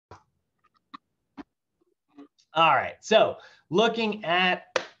All right. So looking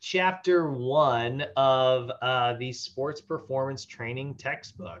at chapter 1 of the sports performance training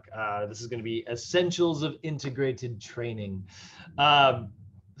textbook. This is going to be essentials of integrated training. Um,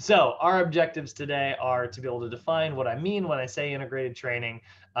 so our objectives today are to be able to define what I mean when I say integrated training,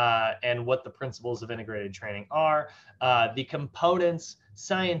 and what the principles of integrated training are, the components,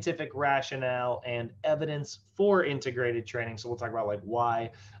 scientific rationale, and evidence for integrated training. So we'll talk about like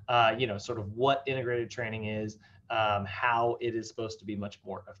why, sort of what integrated training is, how it is supposed to be much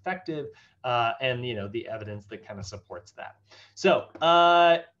more effective, and the evidence that kind of supports that. So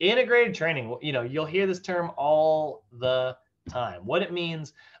integrated training, you'll hear this term all the time. What it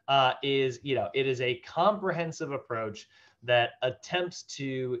means is, it is a comprehensive approach that attempts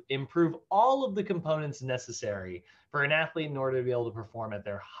to improve all of the components necessary for an athlete in order to be able to perform at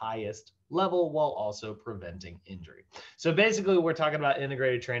their highest level while also preventing injury. So basically, we're talking about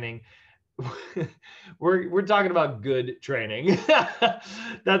integrated training. we're talking about good training.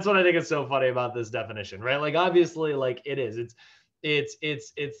 That's what I think is so funny about this definition, right? Like obviously, like it's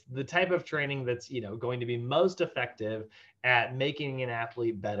the type of training that's going to be most effective at making an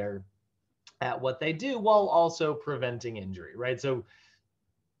athlete better at what they do while also preventing injury, right? So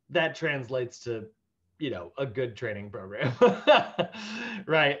that translates to a good training program.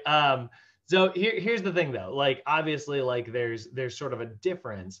 Right. So here's the thing though, like obviously like there's sort of a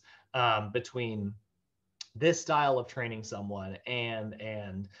difference between this style of training someone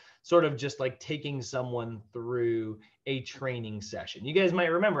and sort of just like taking someone through a training session. You guys might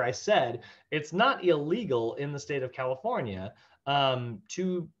remember I said it's not illegal in the state of California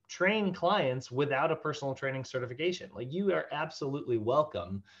to train clients without a personal training certification. Like you are absolutely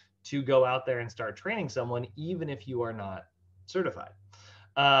welcome to go out there and start training someone, even if you are not certified.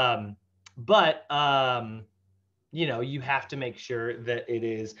 But you have to make sure that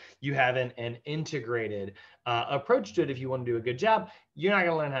you have an integrated approach to it if you want to do a good job. You're not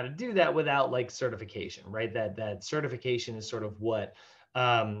going to learn how to do that without like certification, right? That certification is sort of what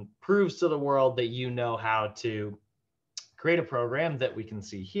proves to the world that you know how to create a program that we can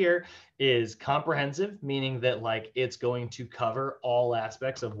see here is comprehensive, meaning that like it's going to cover all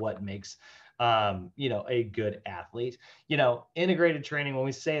aspects of what makes a good athlete. Integrated training, when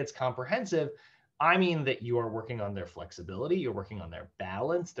we say it's comprehensive, I mean that you are working on their flexibility, you're working on their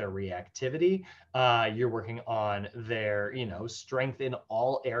balance, their reactivity, you're working on their, strength in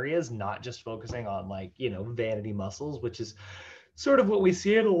all areas, not just focusing on like, vanity muscles, which is sort of what we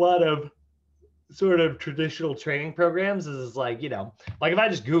see in a lot of sort of traditional training programs is like, like if I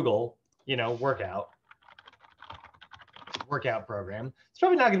just Google, workout program, it's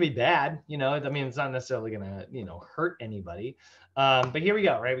probably not going to be bad. I mean, it's not necessarily going to, hurt anybody. But here we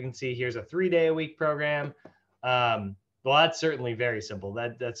go, right? We can see here's a 3-day-a-week program. Well, that's certainly very simple.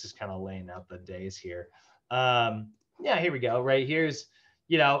 That's just kind of laying out the days here. Yeah, here we go, right? Here's,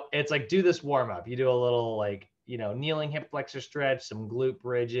 it's like do this warm up. You do a little like, kneeling hip flexor stretch, some glute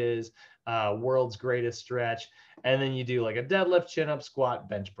bridges, world's greatest stretch. And then you do like a deadlift, chin up, squat,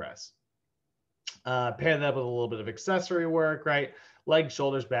 bench press. Pair that with a little bit of accessory work, right? Legs,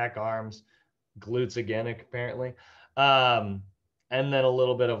 shoulders, back, arms, glutes again, apparently. And then a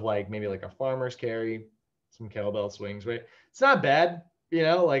little bit of like maybe like a farmer's carry, some kettlebell swings, right? It's not bad,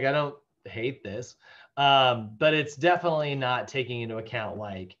 like I don't hate this. But it's definitely not taking into account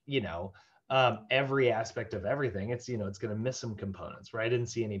like, every aspect of everything. It's, it's going to miss some components, right? I didn't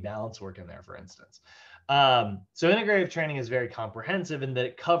see any balance work in there, for instance. So integrative training is very comprehensive in that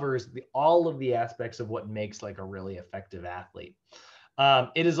it covers all of the aspects of what makes like a really effective athlete.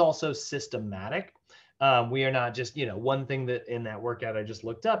 It is also systematic. We are not just, one thing that in that workout I just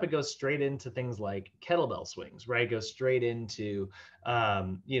looked up, it goes straight into things like kettlebell swings, right? It goes straight into,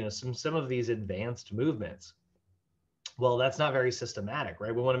 some of these advanced movements. Well, that's not very systematic,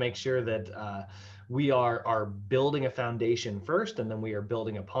 right? We want to make sure that we are building a foundation first, and then we are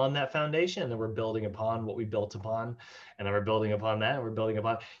building upon that foundation, and then we're building upon what we built upon, and then we're building upon that, and we're building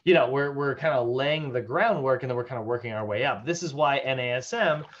upon, we're kind of laying the groundwork, and then we're kind of working our way up. This is why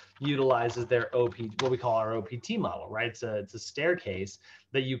NASM utilizes their what we call our OPT model, right? It's a staircase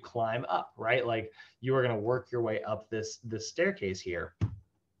that you climb up, right? Like you are going to work your way up this staircase here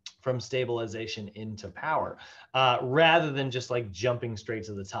from stabilization into power, rather than just like jumping straight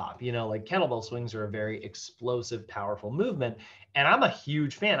to the top. Like kettlebell swings are a very explosive, powerful movement. And I'm a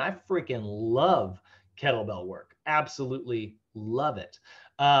huge fan. I freaking love kettlebell work. Absolutely love it.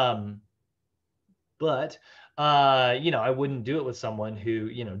 But I wouldn't do it with someone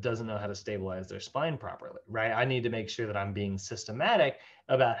who, doesn't know how to stabilize their spine properly, right? I need to make sure that I'm being systematic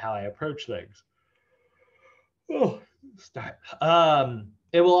about how I approach things. Oh, stop.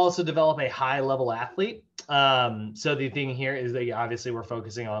 It will also develop a high level athlete. So the thing here is that obviously we're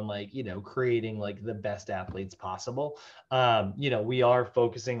focusing on like, creating like the best athletes possible. We are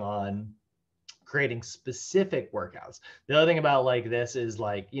focusing on creating specific workouts. The other thing about like this is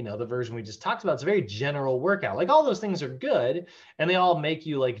like, the version we just talked about, it's a very general workout. Like all those things are good and they all make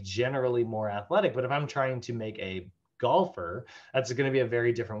you like generally more athletic. But if I'm trying to make a golfer, that's going to be a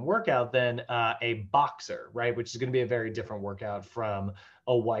very different workout than a boxer, right? Which is going to be a very different workout from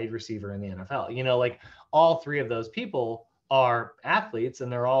a wide receiver in the NFL. Like all three of those people are athletes and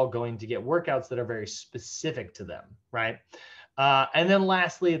they're all going to get workouts that are very specific to them, right? And then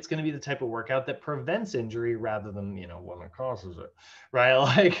lastly, it's going to be the type of workout that prevents injury rather than, one that causes it, right?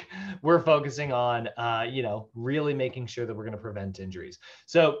 Like we're focusing on, really making sure that we're going to prevent injuries.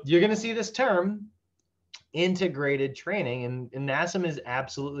 So you're going to see this term integrated training, and NASM is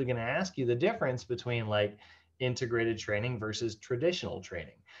absolutely going to ask you the difference between like integrated training versus traditional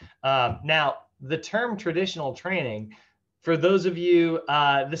training. Now, the term traditional training, for those of you,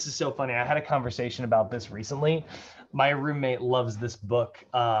 this is so funny. I had a conversation about this recently. My roommate loves this book.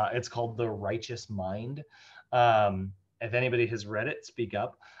 It's called The Righteous Mind. If anybody has read it, speak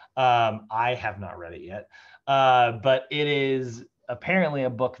up. I have not read it yet, but it is apparently a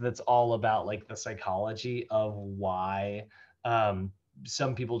book that's all about like the psychology of why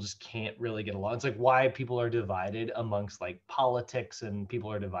some people just can't really get along. It's like why people are divided amongst like politics and people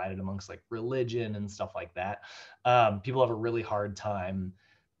are divided amongst like religion and stuff like that. People have a really hard time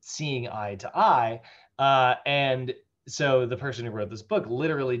seeing eye to eye. And so the person who wrote this book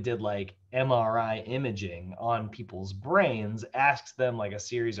literally did like MRI imaging on people's brains, asks them like a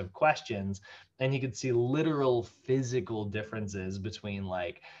series of questions, and you could see literal physical differences between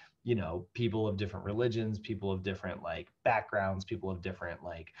like, people of different religions, people of different like backgrounds, people of different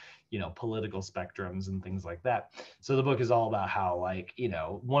like, political spectrums and things like that. So the book is all about how like,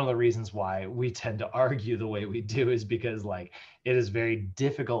 one of the reasons why we tend to argue the way we do is because like it is very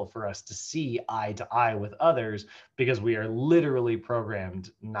difficult for us to see eye to eye with others because we are literally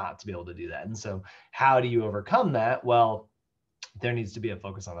programmed not to be able to do that. And so how do you overcome that? Well, there needs to be a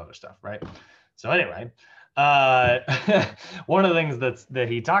focus on other stuff, right? So anyway, one of the things that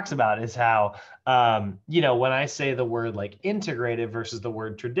he talks about is how, when I say the word like integrated versus the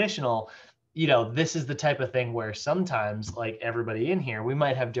word traditional, this is the type of thing where sometimes like everybody in here, we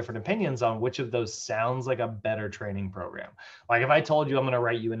might have different opinions on which of those sounds like a better training program. Like if I told you I'm going to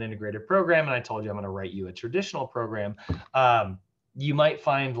write you an integrated program and I told you I'm going to write you a traditional program, you might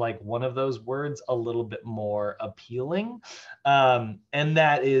find like one of those words a little bit more appealing. And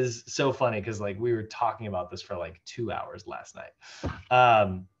that is so funny because like we were talking about this for like 2 hours last night.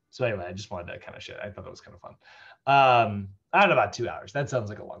 So anyway, I just wanted to kind of share. I thought that was kind of fun. I don't know about 2 hours. That sounds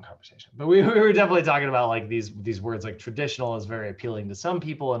like a long conversation, but we were definitely talking about like these words like traditional is very appealing to some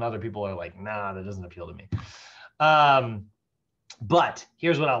people and other people are like, nah, that doesn't appeal to me. But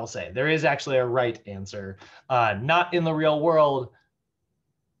here's what I will say. There is actually a right answer, not in the real world,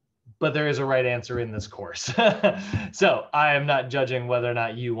 but there is a right answer in this course. So I am not judging whether or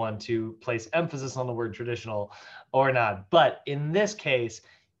not you want to place emphasis on the word traditional or not. But in this case,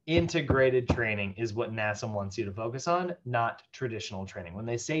 integrated training is what NASM wants you to focus on, not traditional training. When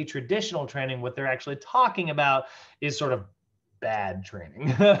they say traditional training, what they're actually talking about is sort of bad training.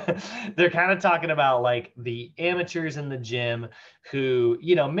 They're kind of talking about like the amateurs in the gym who,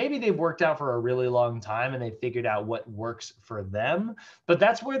 maybe they've worked out for a really long time and they figured out what works for them. But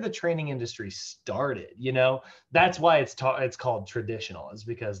that's where the training industry started, That's why it's called traditional, is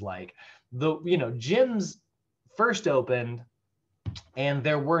because like the, gyms first opened and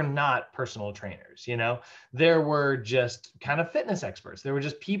there were not personal trainers, there were just kind of fitness experts. There were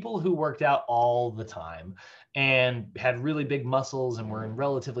just people who worked out all the time and had really big muscles and were in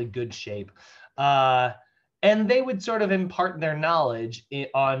relatively good shape. And they would sort of impart their knowledge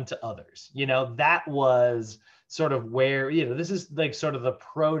onto others. That was sort of where, this is like sort of the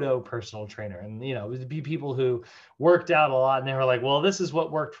proto personal trainer. And, it would be people who worked out a lot and they were like, well, this is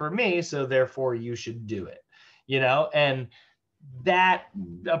what worked for me, so therefore you should do it, and that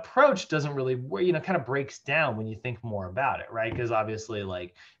approach doesn't really, kind of breaks down when you think more about it, right? Because obviously,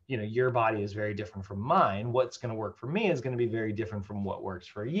 like, your body is very different from mine. What's going to work for me is going to be very different from what works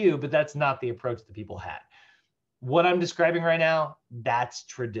for you, but that's not the approach that people had. What I'm describing right now, that's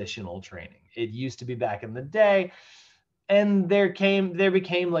traditional training. It used to be back in the day, and there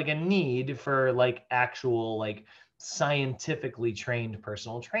became like a need for like actual like scientifically trained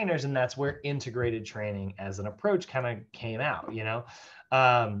personal trainers, and that's where integrated training as an approach kind of came out,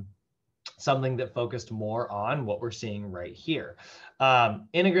 something that focused more on what we're seeing right here.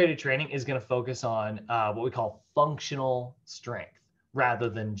 Integrated training is going to focus on what we call functional strength. rather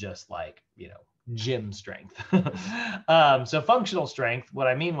than just like, you know, gym strength. So functional strength, what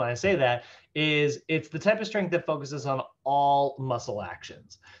I mean when I say that is it's the type of strength that focuses on all muscle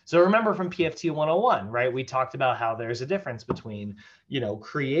actions. So remember from PFT 101, right? We talked about how there's a difference between, you know,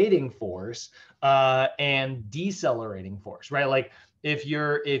 creating force and decelerating force, right? Like if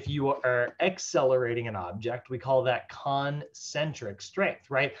you are accelerating an object, we call that concentric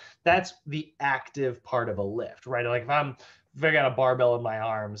strength, right? That's the active part of a lift, right? Like if I got a barbell in my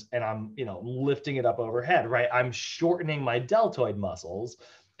arms and I'm, you know, lifting it up overhead, right? I'm shortening my deltoid muscles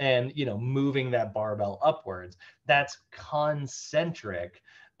and, you know, moving that barbell upwards. That's concentric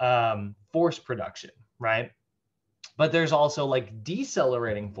force production, right? But there's also like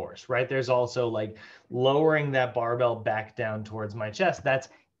decelerating force, right? There's also like lowering that barbell back down towards my chest. That's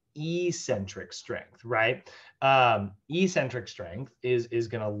eccentric strength, right? Eccentric strength is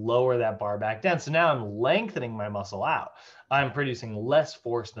going to lower that bar back down. So now I'm lengthening my muscle out. I'm producing less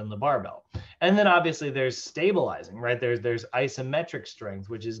force than the barbell. And then obviously there's stabilizing, right? There's isometric strength,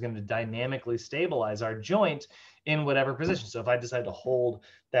 which is going to dynamically stabilize our joint in whatever position. So if I decide to hold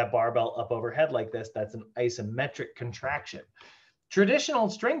that barbell up overhead like this, that's an isometric contraction. Traditional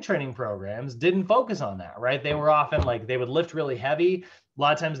strength training programs didn't focus on that, right? They were often like, they would lift really heavy. A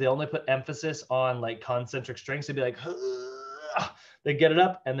lot of times they only put emphasis on like concentric strengths. They'd be like, they get it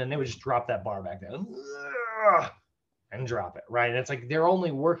up and then they would just drop that bar back down and drop it, right? And it's like, they're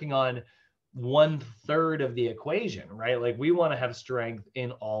only working on 1/3 of the equation, right? Like we want to have strength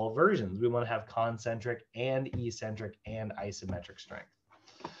in all versions. We want to have concentric and eccentric and isometric strength.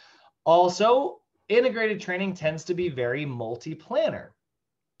 Also, integrated training tends to be very multi-planar.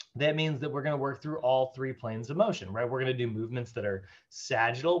 That means that we're going to work through all 3 planes of motion, right? We're going to do movements that are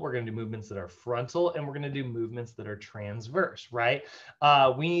sagittal, we're going to do movements that are frontal, and we're going to do movements that are transverse, right?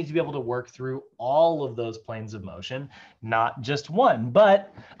 We need to be able to work through all of those planes of motion, not just one.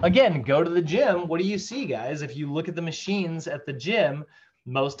 But again, go to the gym. What do you see, guys? If you look at the machines at the gym,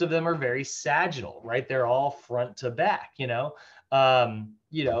 most of them are very sagittal, right? They're all front to back, you know,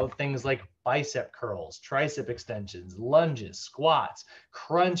 things like bicep curls, tricep extensions, lunges, squats,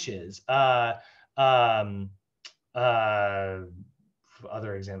 crunches, other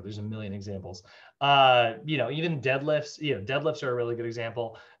examples. There's a million examples. Even deadlifts. Deadlifts are a really good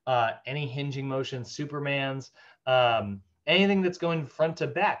example. Any hinging motion, Supermans, anything that's going front to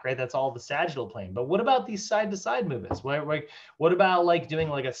back, right? That's all the sagittal plane. But what about these side to side movements? What about like doing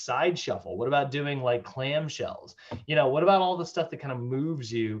like a side shuffle? What about doing like clamshells? What about all the stuff that kind of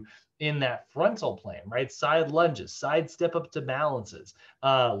moves you in that frontal plane, right? Side lunges, side step up to balances,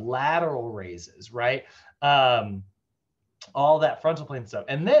 lateral raises, right? All that frontal plane stuff.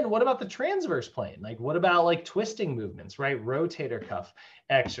 And then what about the transverse plane? Like what about like twisting movements, right? Rotator cuff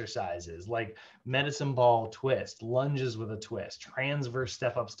exercises like medicine ball twist, lunges with a twist, transverse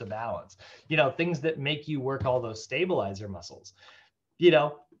step ups to balance, things that make you work all those stabilizer muscles.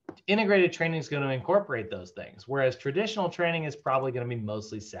 Integrated training is going to incorporate those things, whereas traditional training is probably going to be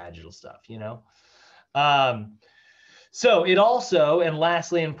mostly sagittal stuff, So it also, and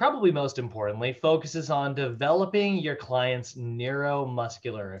lastly, and probably most importantly, focuses on developing your client's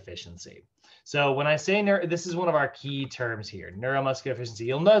neuromuscular efficiency. So when I say this is one of our key terms here, neuromuscular efficiency.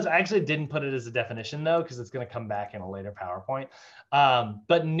 You'll notice I actually didn't put it as a definition though, because it's going to come back in a later PowerPoint.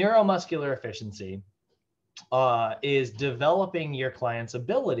 But neuromuscular efficiency is developing your client's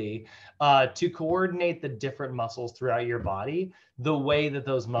ability to coordinate the different muscles throughout your body the way that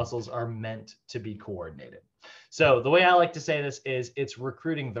those muscles are meant to be coordinated. So the way I like to say this is it's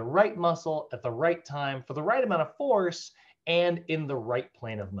recruiting the right muscle at the right time for the right amount of force and in the right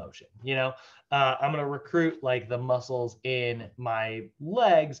plane of motion. I'm going to recruit like the muscles in my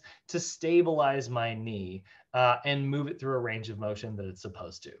legs to stabilize my knee and move it through a range of motion that it's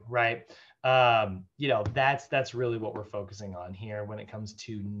supposed to, right? That's really what we're focusing on here when it comes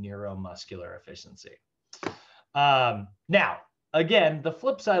to neuromuscular efficiency. Now, again, the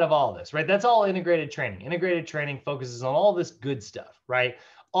flip side of all this, right? That's all integrated training. Integrated training focuses on all this good stuff, right?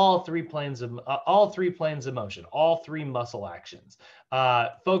 All three planes of motion, all 3 muscle actions.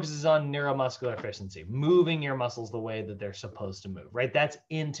 Focuses on neuromuscular efficiency, moving your muscles the way that they're supposed to move, right? That's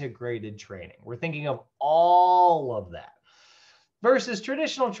integrated training. We're thinking of all of that. Versus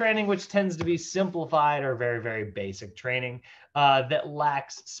traditional training, which tends to be simplified or very, very basic training that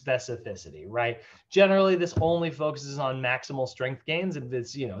lacks specificity, right? Generally, this only focuses on maximal strength gains. And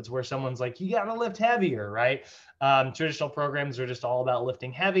it's where someone's like, you got to lift heavier, right? Traditional programs are just all about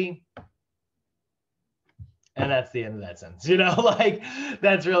lifting heavy. And that's the end of that sentence,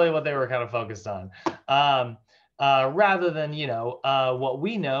 that's really what they were kind of focused on. rather than, what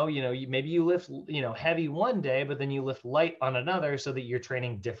we know, maybe you lift, heavy one day, but then you lift light on another so that you're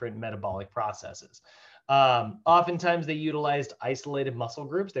training different metabolic processes. Oftentimes they utilized isolated muscle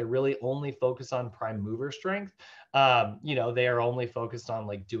groups. They really only focus on prime mover strength. They are only focused on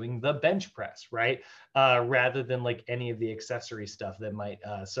like doing the bench press, right? Rather than like any of the accessory stuff that might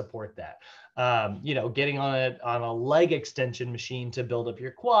support that. Getting on a leg extension machine to build up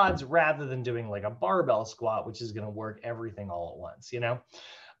your quads rather than doing like a barbell squat, which is going to work everything all at once,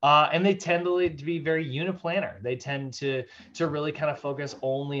 and they tend to be very uniplanar. They tend to really kind of focus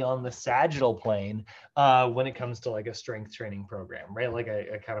only on the sagittal plane when it comes to like a strength training program, right? Like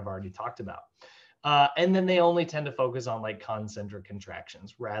I kind of already talked about. And then they only tend to focus on like concentric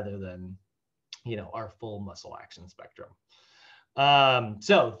contractions rather than, our full muscle action spectrum.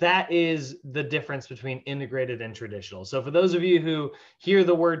 So that is the difference between integrated and traditional. So for those of you who hear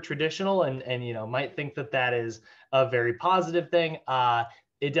the word traditional and might think that is a very positive thing,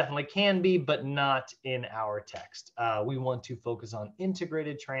 it definitely can be, but not in our text. We want to focus on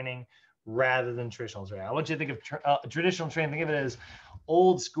integrated training rather than traditional training. I want you to think of traditional training, think of it as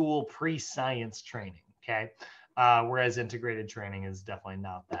old school pre-science training, okay? Whereas integrated training is definitely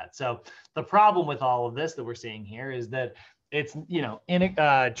not that. So the problem with all of this that we're seeing here is that it's,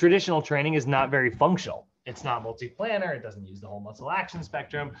 traditional training is not very functional. It's not multi-planar. It doesn't use the whole muscle action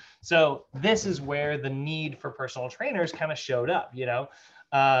spectrum. So this is where the need for personal trainers kind of showed up,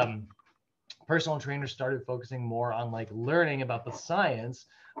 personal trainers started focusing more on like learning about the science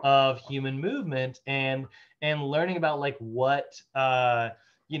of human movement and learning about like what,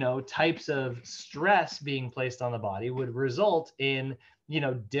 types of stress being placed on the body would result in,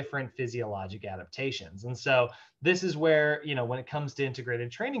 different physiologic adaptations. And so this is where, when it comes to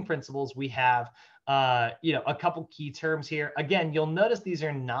integrated training principles, we have, a couple key terms here. Again, you'll notice these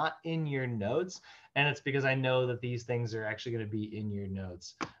are not in your notes, and it's because I know that these things are actually going to be in your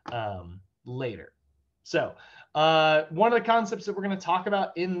notes later. So one of the concepts that we're going to talk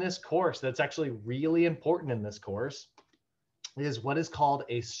about in this course that's actually really important in this course is what is called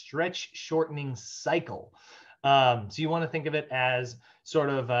a stretch shortening cycle. So you want to think of it as sort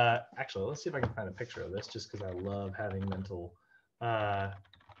of, actually, let's see if I can find a picture of this just because I love having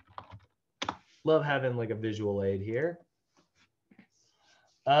like a visual aid here.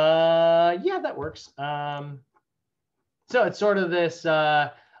 Yeah, that works. So it's sort of this,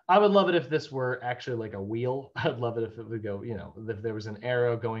 I would love it if this were actually like a wheel. I'd love it if it would go, if there was an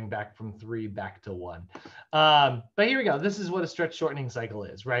arrow going back from 3 back to 1. But here we go. This is what a stretch shortening cycle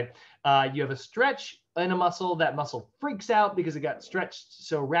is, right? You have a stretch in a muscle. That muscle freaks out because it got stretched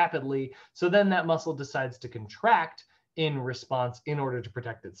so rapidly. So then that muscle decides to contract in response in order to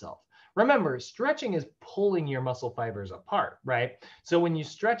protect itself. Remember, stretching is pulling your muscle fibers apart, right? So when you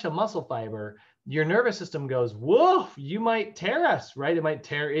stretch a muscle fiber, your nervous system goes, whoa, you might tear us, right?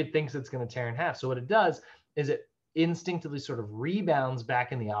 It thinks it's going to tear in half. So what it does is it instinctively sort of rebounds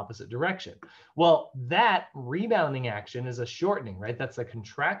back in the opposite direction. Well, that rebounding action is a shortening, right? That's a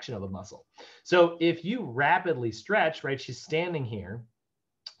contraction of a muscle. So if you rapidly stretch, right? She's standing here.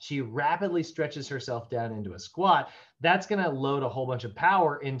 She rapidly stretches herself down into a squat. That's going to load a whole bunch of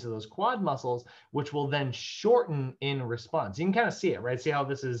power into those quad muscles, which will then shorten in response. You can kind of see it, right? See how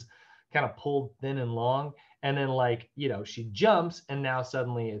this is kind of pulled thin and long, and then she jumps, and now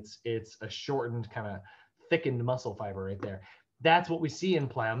suddenly it's a shortened kind of thickened muscle fiber right there. That's what we see in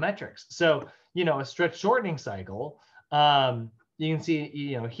plyometrics. So a stretch shortening cycle, you can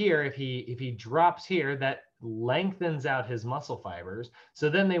see here if he drops here, that lengthens out his muscle fibers. So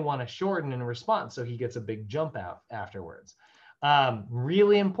then they want to shorten in response, so he gets a big jump out afterwards.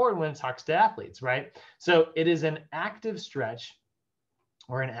 Really important when it talks to athletes, right? So it is an active stretch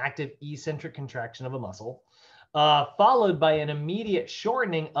or an active eccentric contraction of a muscle, followed by an immediate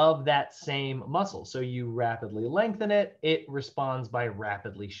shortening of that same muscle. So you rapidly lengthen it, it responds by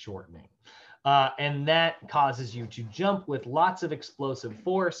rapidly shortening. And that causes you to jump with lots of explosive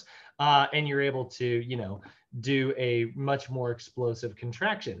force, and you're able to, do a much more explosive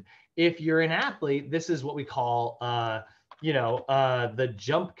contraction. If you're an athlete, this is what we call, the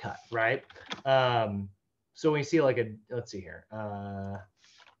jump cut, right? So we see like let's see here.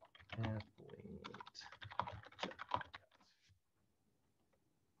 Athlete.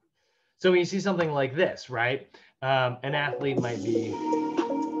 So when you see something like this, right? An athlete might be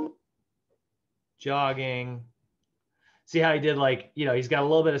jogging. See how he did he's got a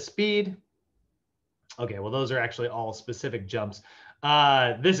little bit of speed. Okay, well, those are actually all specific jumps.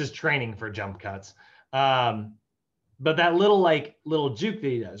 This is training for jump cuts. But that little juke that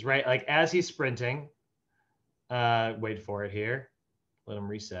he does, right? Like as he's sprinting, wait for it here. Let him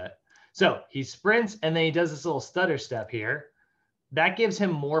reset. So he sprints and then he does this little stutter step here. That gives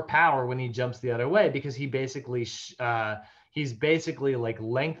him more power when he jumps the other way because he's basically like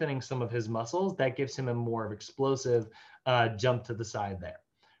lengthening some of his muscles. That gives him a more of explosive jump to the side there,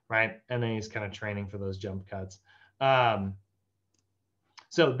 right? And then he's kind of training for those jump cuts.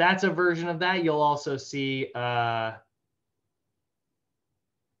 So that's a version of that. You'll also see, I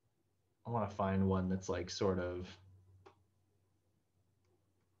want to find one that's like sort of,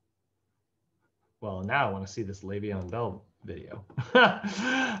 well, now I want to see this Le'Veon Bell video.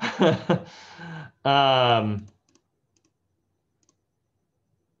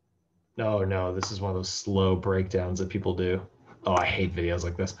 No, this is one of those slow breakdowns that people do. Oh, I hate videos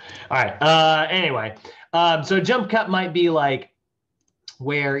like this. All right. Anyway, so jump cut might be like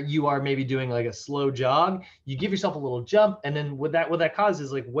where you are maybe doing like a slow jog, you give yourself a little jump, and then what that causes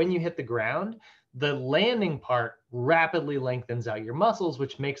is like when you hit the ground, the landing part rapidly lengthens out your muscles,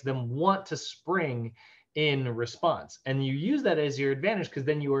 which makes them want to spring in response. And you use that as your advantage because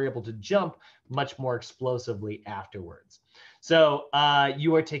then you are able to jump much more explosively afterwards. So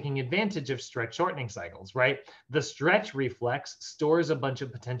you are taking advantage of stretch shortening cycles, right? The stretch reflex stores a bunch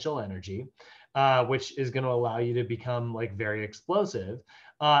of potential energy, which is going to allow you to become like very explosive.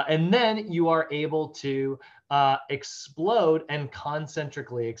 And then you are able to explode and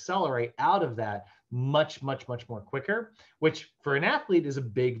concentrically accelerate out of that much more quicker, which for an athlete is a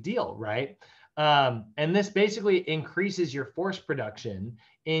big deal, right? And this basically increases your force production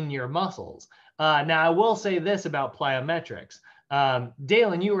in your muscles. Now, I will say this about plyometrics.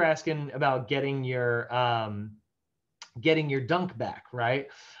 Dalen, you were asking about getting your dunk back, right?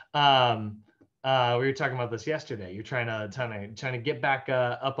 We were talking about this yesterday. You're trying to get back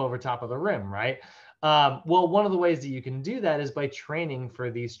up over top of the rim, right? Well, one of the ways that you can do that is by training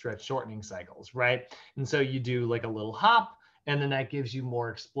for these stretch shortening cycles, right? And so you do like a little hop, and then that gives you more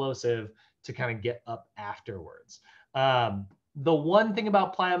explosive to kind of get up afterwards. The one thing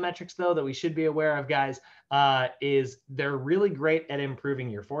about plyometrics, though, that we should be aware of, guys, is they're really great at improving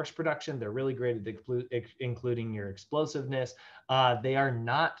your force production. They're really great at including your explosiveness. They are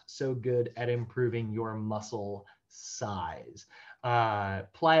not so good at improving your muscle size.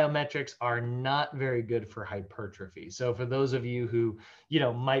 Plyometrics are not very good for hypertrophy. So for those of you who,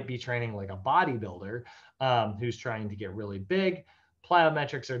 might be training like a bodybuilder who's trying to get really big,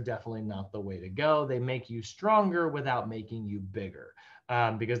 plyometrics are definitely not the way to go. They make you stronger without making you bigger,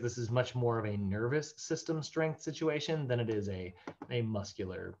 because this is much more of a nervous system strength situation than it is a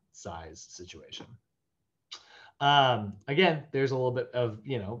muscular size situation. Again, there's a little bit of,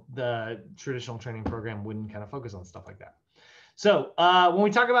 the traditional training program wouldn't kind of focus on stuff like that. So when we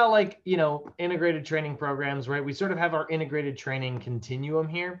talk about like, integrated training programs, right, we sort of have our integrated training continuum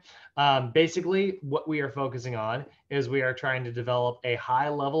here. Basically, what we are focusing on is we are trying to develop a high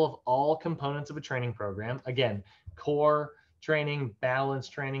level of all components of a training program. Again, core training, balance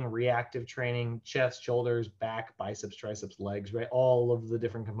training, reactive training, chest, shoulders, back, biceps, triceps, legs, right? All of the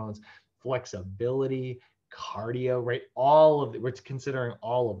different components, flexibility, cardio, right? We're considering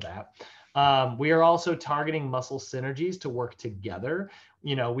all of that. We are also targeting muscle synergies to work together.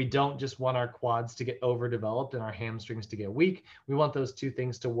 We don't just want our quads to get overdeveloped and our hamstrings to get weak. We want those two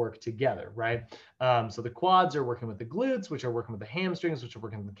things to work together, right? So the quads are working with the glutes, which are working with the hamstrings, which are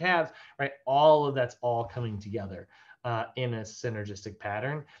working with the calves, right? All of that's all coming together in a synergistic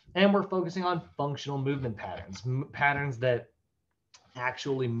pattern. And we're focusing on functional movement patterns, patterns that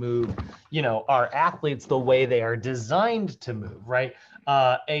actually move, our athletes the way they are designed to move, right?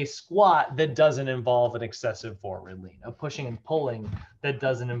 A squat that doesn't involve an excessive forward lean, a pushing and pulling that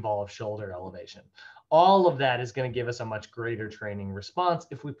doesn't involve shoulder elevation. All of that is going to give us a much greater training response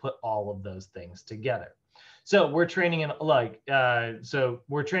if we put all of those things together. So we're training in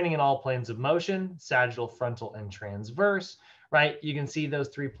we're training in all planes of motion, sagittal, frontal, and transverse, right? You can see those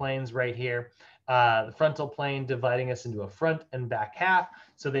three planes right here. The frontal plane dividing us into a front and back half.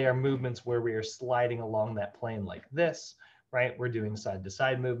 So they are movements where we are sliding along that plane like this, right? We're doing side to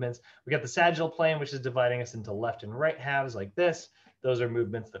side movements. We got the sagittal plane, which is dividing us into left and right halves like this. Those are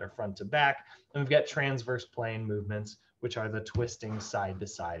movements that are front to back. And we've got transverse plane movements, which are the twisting side to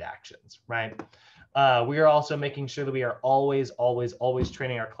side actions, right? We are also making sure that we are always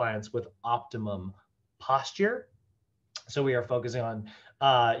training our clients with optimum posture. So we are focusing on,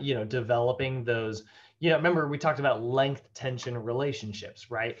 developing those, remember we talked about length tension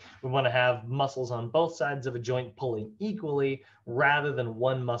relationships, right? We want to have muscles on both sides of a joint pulling equally rather than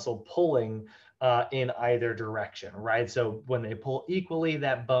one muscle pulling in either direction, right? So when they pull equally,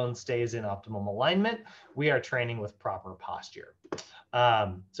 that bone stays in optimum alignment. We are training with proper posture.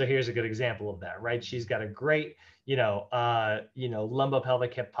 So here's a good example of that, right? She's got a great,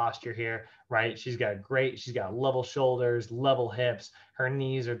 lumbopelvic hip posture here, right? She's got level shoulders, level hips. Her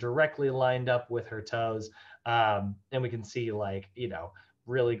knees are directly lined up with her toes. And we can see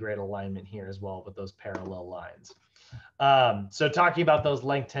really great alignment here as well with those parallel lines. So talking about those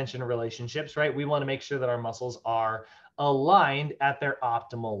length tension relationships, right? We want to make sure that our muscles are aligned at their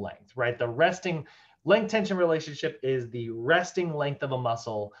optimal length, right? The resting length tension relationship is the resting length of a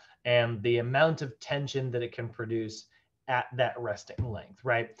muscle and the amount of tension that it can produce at that resting length,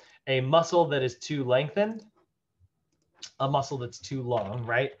 right? A muscle that is too lengthened, a muscle that's too long,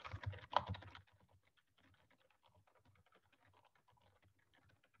 right?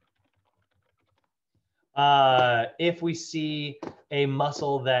 If we see a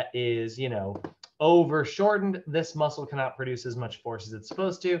muscle that is, over shortened, this muscle cannot produce as much force as it's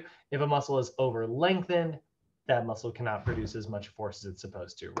supposed to. If a muscle is over lengthened, that muscle cannot produce as much force as it's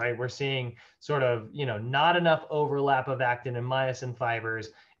supposed to, right? We're seeing sort of, not enough overlap of actin and myosin fibers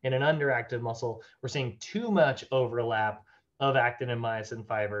in an underactive muscle. We're seeing too much overlap of actin and myosin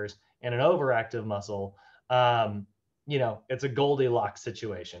fibers in an overactive muscle. It's a Goldilocks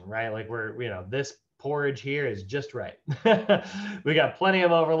situation, right? Like this porridge here is just right. We got plenty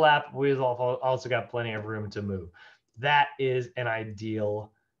of overlap. We've also got plenty of room to move. That is an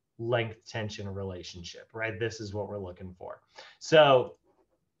ideal length tension relationship, right? This is what we're looking for. So,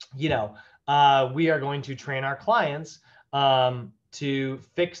 we are going to train our clients to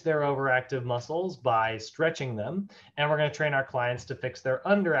fix their overactive muscles by stretching them. And we're going to train our clients to fix their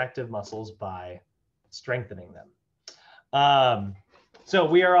underactive muscles by strengthening them. So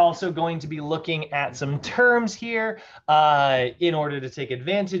we are also going to be looking at some terms here in order to take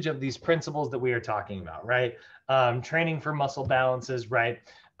advantage of these principles that we are talking about, right? Training for muscle balances, right?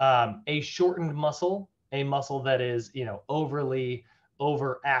 A shortened muscle, a muscle that is, overly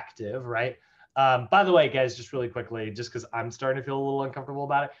overactive, right? By the way, guys, just really quickly, just because I'm starting to feel a little uncomfortable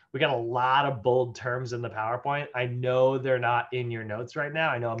about it, we got a lot of bold terms in the PowerPoint. I know they're not in your notes right now.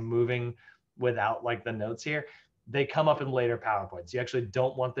 I know I'm moving without the notes here. They come up in later PowerPoints. You actually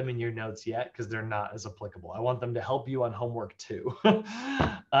don't want them in your notes yet because they're not as applicable. I want them to help you on homework too.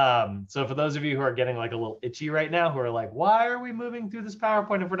 So for those of you who are getting a little itchy right now, who are like, why are we moving through this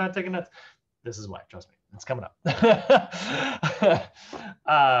PowerPoint if we're not taking notes? This is why, trust me, it's coming up.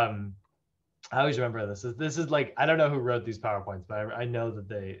 I always remember this. This is I don't know who wrote these PowerPoints, but I know that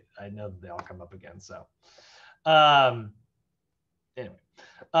they all come up again. So anyway.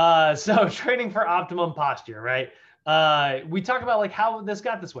 So training for optimum posture, right? We talk about how this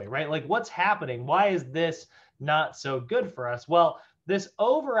got this way, right? What's happening? Why is this not so good for us? Well, this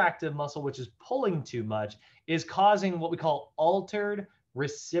overactive muscle, which is pulling too much, is causing what we call altered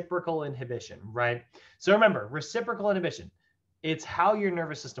reciprocal inhibition, right? So remember, reciprocal inhibition, it's how your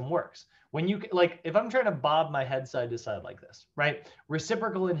nervous system works. When you if I'm trying to bob my head side to side like this, right?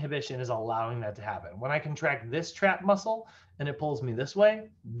 Reciprocal inhibition is allowing that to happen. When I contract this trap muscle and it pulls me this way,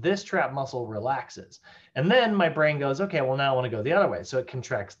 this trap muscle relaxes. And then my brain goes, okay, well, now I want to go the other way. So it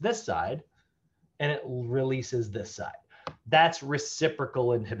contracts this side and it releases this side. That's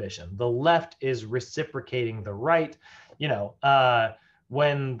reciprocal inhibition. The left is reciprocating the right.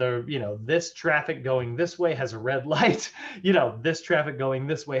 When this traffic going this way has a red light, this traffic going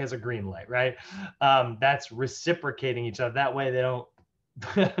this way has a green light, right? That's reciprocating each other. That way they don't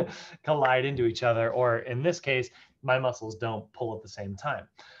collide into each other, or in this case, my muscles don't pull at the same time.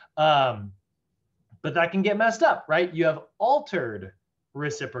 But that can get messed up, right? You have altered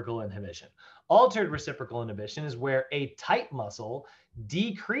reciprocal inhibition. Altered reciprocal inhibition is where a tight muscle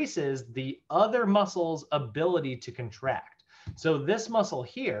decreases the other muscle's ability to contract. So this muscle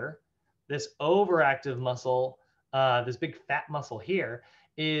here, this overactive muscle, this big fat muscle here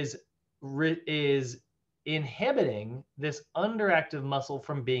is inhibiting this underactive muscle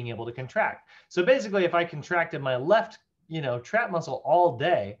from being able to contract. So basically, if I contracted my left, trap muscle all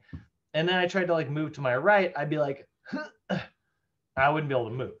day, and then I tried to move to my right, I'd be like, I wouldn't be able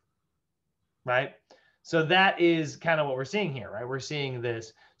to move, right? So that is kind of what we're seeing here, right? We're seeing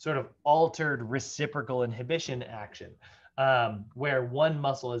this sort of altered reciprocal inhibition action. Where one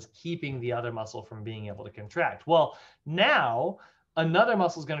muscle is keeping the other muscle from being able to contract. Well, now another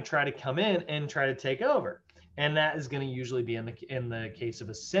muscle is going to try to come in and try to take over. And that is going to usually be in the case of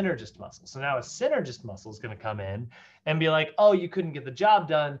a synergist muscle. So now a synergist muscle is going to come in and be like, oh, you couldn't get the job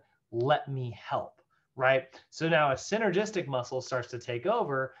done. Let me help, right? So now a synergistic muscle starts to take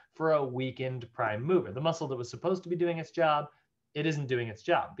over for a weakened prime mover. The muscle that was supposed to be doing its job, it isn't doing its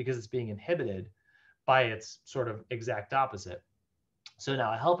job because it's being inhibited by its sort of exact opposite. So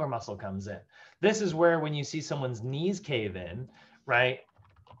now a helper muscle comes in. This is where when you see someone's knees cave in, right?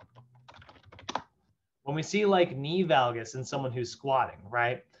 When we see like knee valgus in someone who's squatting,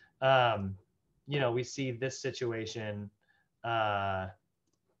 right? You know, we see this situation.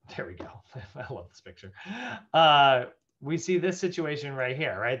 There we go. I love this picture. We see this situation right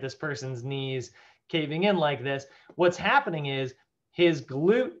here, right? This person's knees caving in like this. What's happening is his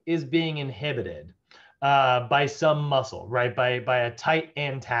glute is being inhibited by some muscle, right? By a tight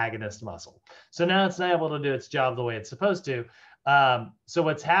antagonist muscle. So now it's not able to do its job the way it's supposed to. So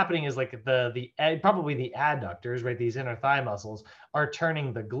what's happening is like probably the adductors, right? These inner thigh muscles are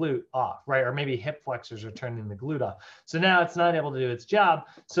turning the glute off, right? Or maybe hip flexors are turning the glute off. So now it's not able to do its job.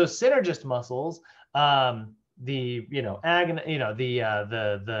 So synergist muscles, the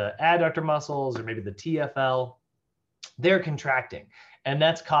adductor muscles, or maybe the TFL, they're contracting, and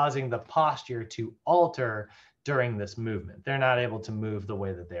that's causing the posture to alter during this movement. They're not able to move the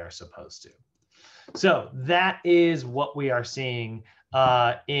way that they are supposed to. So that is what we are seeing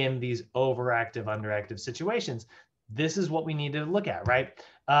in these overactive, underactive situations. This is what we need to look at, right?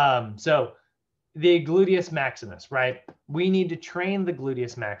 So the gluteus maximus, right? We need to train the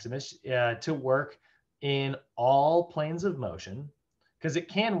gluteus maximus to work in all planes of motion, because it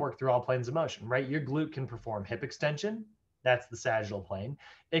can work through all planes of motion, right? Your glute can perform hip extension. That's the sagittal plane.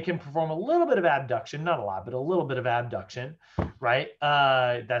 It can perform a little bit of abduction, not a lot, but a little bit of abduction, right?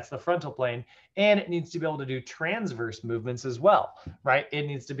 That's the frontal plane. And it needs to be able to do transverse movements as well, right? It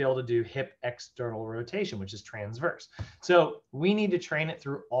needs to be able to do hip external rotation, which is transverse. So we need to train it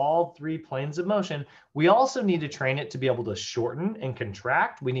through all three planes of motion. We also need to train it to be able to shorten and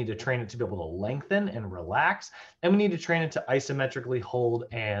contract. We need to train it to be able to lengthen and relax. And we need to train it to isometrically hold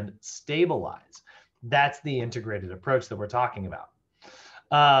and stabilize. That's the integrated approach that we're talking about.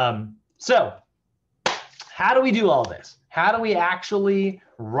 So how do we do all this? How do we actually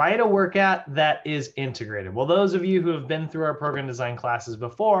write a workout that is integrated? Well, those of you who have been through our program design classes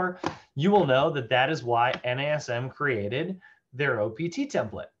before, you will know that that is why NASM created their OPT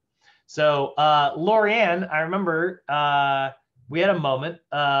template. So Lorianne, I remember we had a moment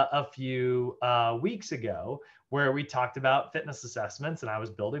a few weeks ago where we talked about fitness assessments, and I was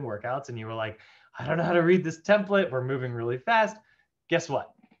building workouts, and you were like, I don't know how to read this template. We're moving really fast. Guess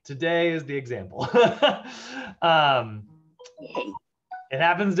what? Today is the example. It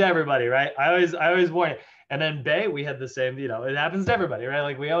happens to everybody, right? I always warn you. And then Bay, we had the same, you know, it happens to everybody, right?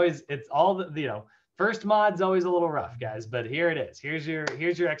 Like we always, it's all the, you know, first mod's always a little rough, guys, but here it is. Here's your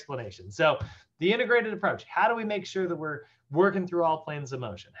explanation. So the integrated approach, how do we make sure that we're working through all planes of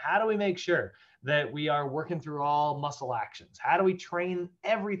motion? How do we make sure that we are working through all muscle actions? How do we train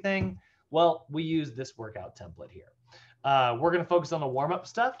everything? Well, we use this workout template here. We're going to focus on the warm-up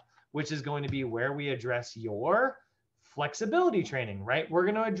stuff, which is going to be where we address your flexibility training, right? We're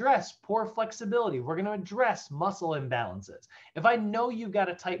going to address poor flexibility. We're going to address muscle imbalances. If I know you've got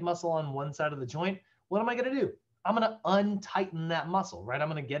a tight muscle on one side of the joint, what am I going to do? I'm going to untighten that muscle, right? I'm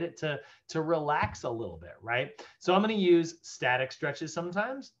going to get it to relax a little bit, right? So I'm going to use static stretches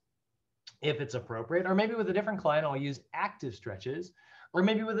sometimes if it's appropriate, or maybe with a different client, I'll use active stretches. Or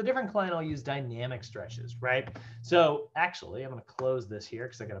maybe with a different client, I'll use dynamic stretches, right? So actually, I'm going to close this here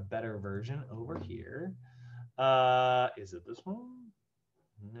because I got a better version over here. Is it this one?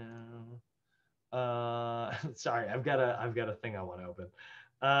 No. Sorry, I've got a thing I want to open.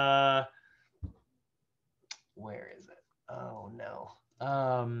 Where is it? Oh no.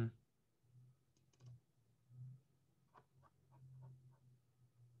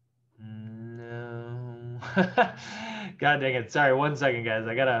 No. God dang it. Sorry, 1 second, guys.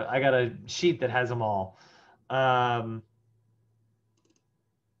 I got a sheet that has them all. No,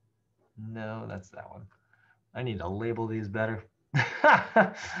 that's that one. I need to label these better.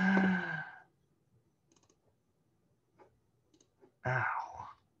 Ow.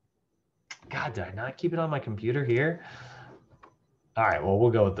 God, did I not keep it on my computer here? All right, well,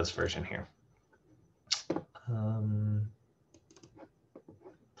 we'll go with this version here.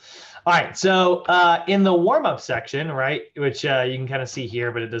 All right, so in the warm-up section, right, which you can kind of see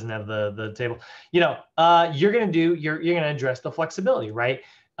here, but it doesn't have the table. You know, you're gonna address the flexibility, right?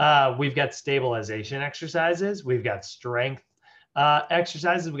 We've got stabilization exercises, we've got strength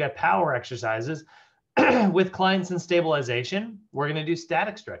exercises, we've got power exercises. With clients in stabilization, we're gonna do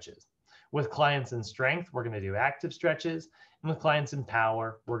static stretches. With clients in strength, we're gonna do active stretches, and with clients in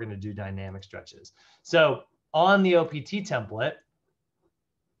power, we're gonna do dynamic stretches. So on the OPT template,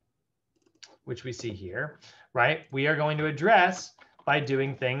 which we see here, right? We are going to address by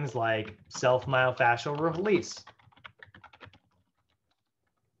doing things like self-myofascial release,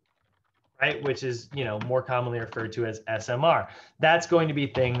 right? Which is, more commonly referred to as SMR. That's going to be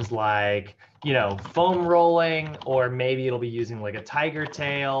things like, foam rolling, or maybe it'll be using like a tiger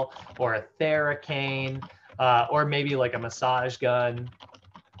tail or a Theracane, or maybe like a massage gun,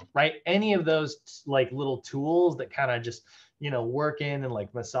 right? Any of those like little tools that kind of just, work in and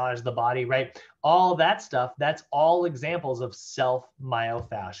like massage the body, right? All that stuff, that's all examples of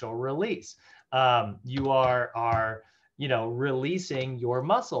self-myofascial release. You are releasing your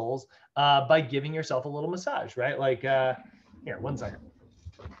muscles by giving yourself a little massage, right? Like, here, 1 second.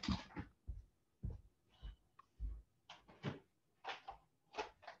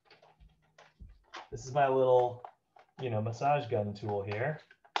 This is my little, massage gun tool here.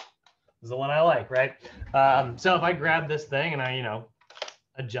 This is the one I like, right? So if I grab this thing and I,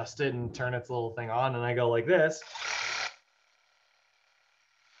 adjust it and turn its little thing on and I go like this,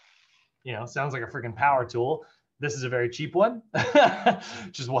 sounds like a freaking power tool. This is a very cheap one,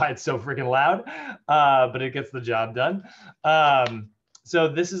 which is why it's so freaking loud, but it gets the job done. So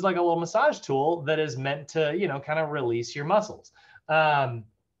this is like a little massage tool that is meant to, kind of release your muscles. So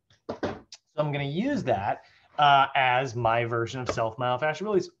I'm going to use that as my version of self-myofascial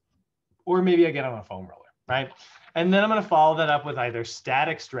release, or maybe I get on a foam roller, right? And then I'm going to follow that up with either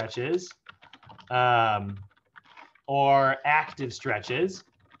static stretches or active stretches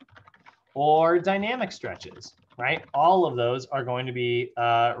or dynamic stretches, right? All of those are going to be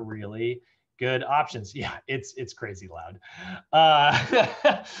really good options. Yeah, it's crazy loud.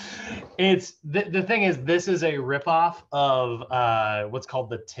 It's the thing is, this is a ripoff of what's called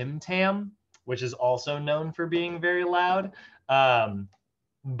the Tim Tam, which is also known for being very loud.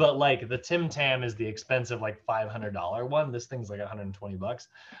 But like the Tim Tam is the expensive, like $500 one. This thing's like 120 bucks.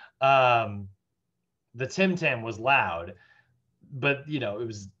 The Tim Tam was loud, but it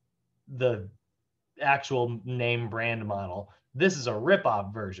was the actual name brand model. This is a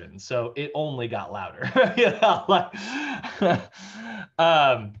rip-off version, so it only got louder.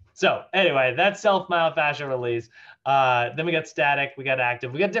 So anyway, that's self-myofascial release. Then we got static, we got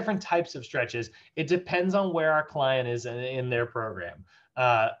active, we got different types of stretches. It depends on where our client is in their program,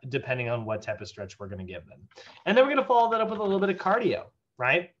 depending on what type of stretch we're going to give them. And then we're going to follow that up with a little bit of cardio,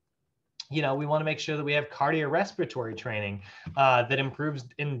 right? We want to make sure that we have cardiorespiratory training that improves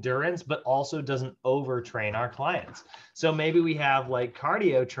endurance, but also doesn't overtrain our clients. So maybe we have like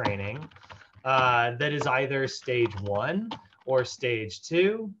cardio training that is either stage 1 or stage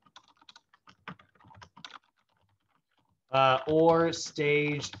 2 or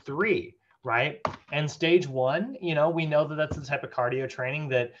stage 3. Right? And stage 1, we know that that's the type of cardio training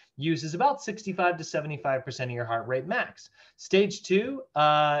that uses about 65 to 75% of your heart rate max. Stage 2,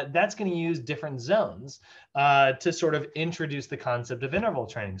 that's going to use different zones to sort of introduce the concept of interval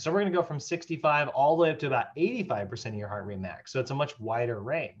training. So we're going to go from 65 all the way up to about 85% of your heart rate max. So it's a much wider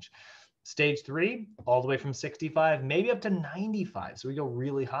range. Stage 3, all the way from 65, maybe up to 95. So we go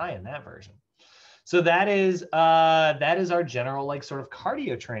really high in that version. So that is our general like sort of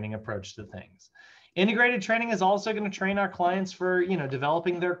cardio training approach to things. Integrated training is also going to train our clients for,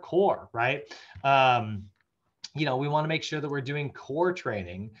 developing their core, right? We want to make sure that we're doing core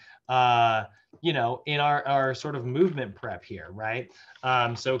training, in our sort of movement prep here, right?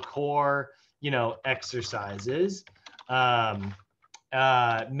 So core, exercises.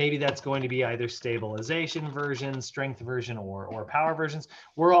 Maybe that's going to be either stabilization version, strength version, or power versions.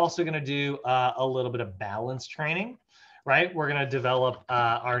 We're also going to do a little bit of balance training, right? We're going to develop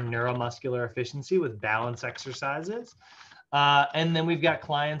our neuromuscular efficiency with balance exercises. And then we've got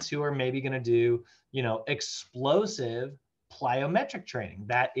clients who are maybe going to do, explosive plyometric training.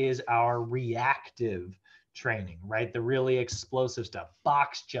 That is our reactive training, right? The really explosive stuff,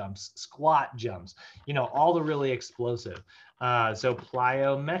 box jumps, squat jumps, all the really explosive. So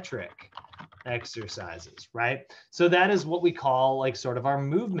plyometric exercises, right? So that is what we call like sort of our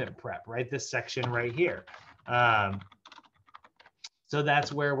movement prep, right? This section right here. So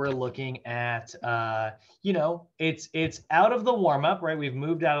that's where we're looking at, it's out of the warm-up, right? We've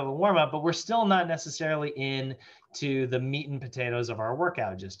moved out of the warm-up, but we're still not necessarily into the meat and potatoes of our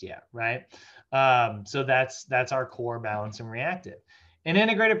workout just yet, right? So that's our core, balance, and reactive. An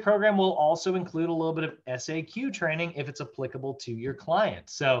integrated program will also include a little bit of SAQ training if it's applicable to your client.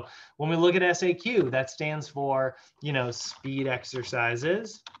 So when we look at SAQ, that stands for, speed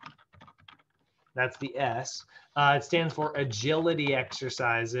exercises. That's the S. It stands for agility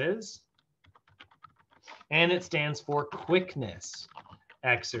exercises. And it stands for quickness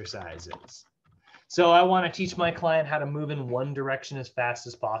exercises. So I want to teach my client how to move in one direction as fast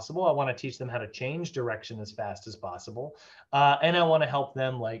as possible. I want to teach them how to change direction as fast as possible. And I want to help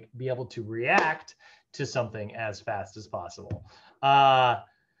them like be able to react to something as fast as possible.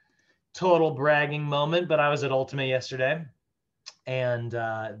 total bragging moment, but I was at Ultimate yesterday, and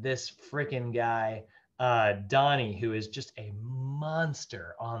this freaking guy, Donnie, who is just a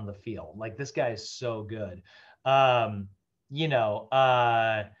monster on the field. Like, this guy is so good. You know,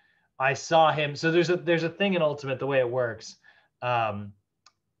 I saw him. So there's a thing in Ultimate. The way it works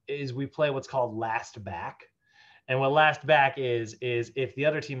is we play what's called last back. And what last back is if the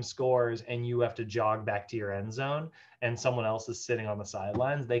other team scores and you have to jog back to your end zone and someone else is sitting on the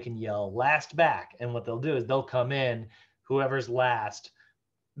sidelines, they can yell last back. And what they'll do is they'll come in, whoever's last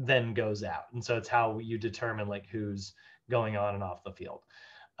then goes out. And so it's how you determine like who's going on and off the field.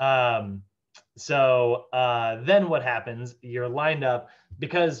 Then what happens, you're lined up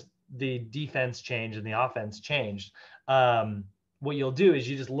because the defense changed and the offense changed. What you'll do is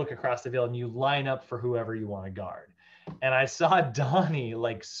you just look across the field and you line up for whoever you want to guard. And I saw Donnie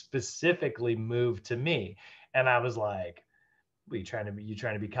like specifically move to me. And I was like, what, you trying to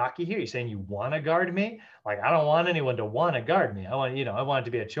be cocky here? You saying you want to guard me? Like, I don't want anyone to want to guard me. I want it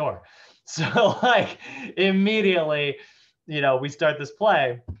to be a chore. So like immediately, we start this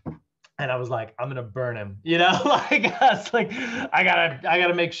play. And I was like, I'm gonna burn him, like I was like, I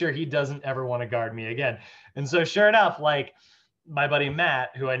gotta make sure he doesn't ever want to guard me again. And so sure enough, like my buddy Matt,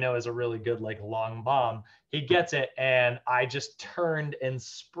 who I know is a really good like long bomb, he gets it, and I just turned and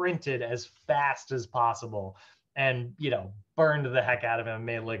sprinted as fast as possible, and burned the heck out of him,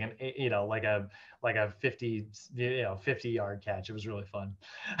 made like an like a 50 50-yard catch. It was really fun.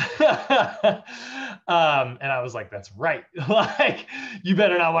 And I was like, that's right. Like, you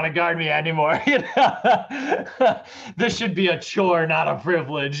better not want to guard me anymore. This should be a chore, not a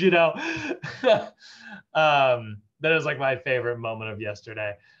privilege, That is like my favorite moment of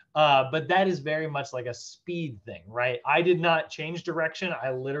yesterday. But that is very much like a speed thing, right? I did not change direction.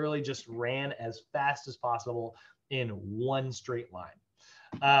 I literally just ran as fast as possible in one straight line.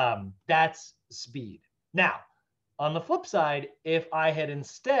 That's speed. Now, on the flip side, if I had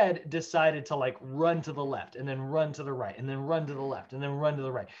instead decided to like run to the left and then run to the right and then run to the left and then run to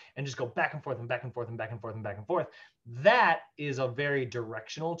the right and just go back and forth and back and forth and back and forth and back and forth, that is a very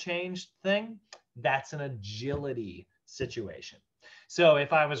directional change thing. That's an agility situation. So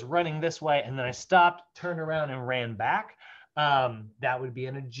if I was running this way and then I stopped, turned around and ran back, that would be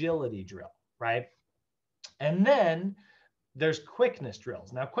an agility drill, right? And then there's quickness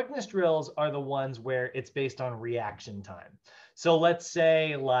drills. Now, quickness drills are the ones where it's based on reaction time. So let's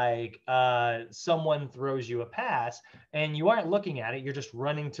say like someone throws you a pass and you aren't looking at it. You're just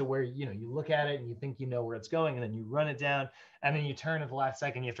running to where, you look at it and you think you know where it's going, and then you run it down, and then you turn at the last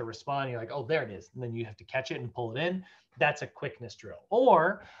second, you have to respond. You're like, oh, there it is. And then you have to catch it and pull it in. That's a quickness drill.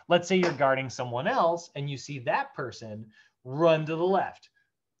 Or let's say you're guarding someone else and you see that person run to the left.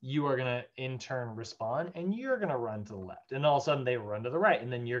 You are going to in turn respond, and you're going to run to the left, and all of a sudden they run to the right,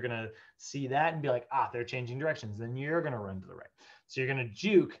 and then you're going to see that and be like, they're changing directions. Then you're going to run to the right. So you're going to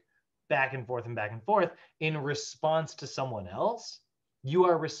juke back and forth in response to someone else. You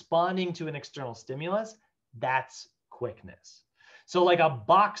are responding to an external stimulus. That's quickness. So like a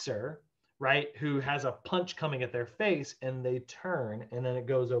boxer, right, who has a punch coming at their face and they turn and then it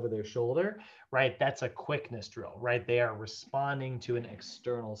goes over their shoulder, right? That's a quickness drill, right? They are responding to an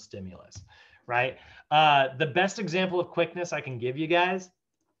external stimulus, right? The best example of quickness I can give you guys,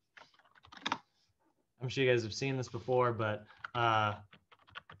 I'm sure you guys have seen this before, but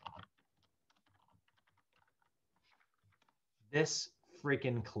this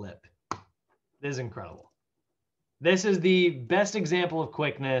freaking clip, this is incredible. This is the best example of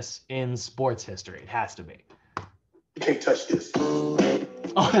quickness in sports history. It has to be. You can't touch this.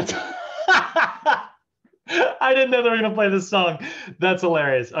 Oh, that's I didn't know they were going to play this song. That's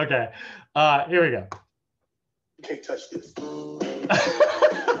hilarious. Okay. Here we go. You can't touch this. You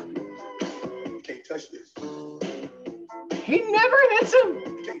can't touch this. He never hits him.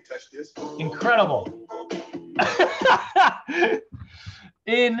 You can't touch this. Incredible.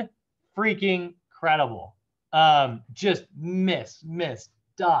 In freaking credible. Just miss,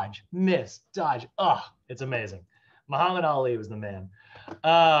 dodge, miss, dodge. Oh, it's amazing. Muhammad Ali was the man.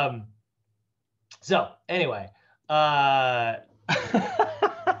 So anyway, that's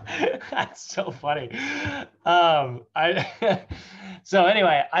so funny. So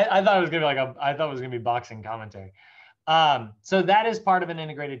anyway, I thought it was gonna be I thought it was gonna be boxing commentary. So that is part of an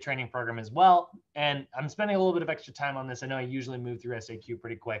integrated training program as well. And I'm spending a little bit of extra time on this. I know I usually move through SAQ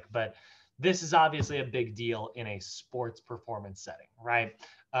pretty quick, but this is obviously a big deal in a sports performance setting, right?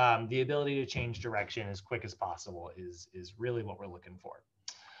 The ability to change direction as quick as possible is really what we're looking for.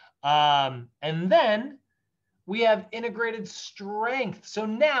 And then We have integrated strength. So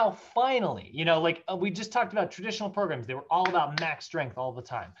now finally, like we just talked about traditional programs, they were all about max strength all the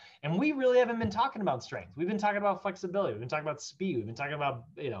time. And we really haven't been talking about strength. We've been talking about flexibility. We've been talking about speed. We've been talking about,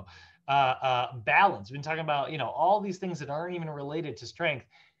 balance. We've been talking about, all these things that aren't even related to strength.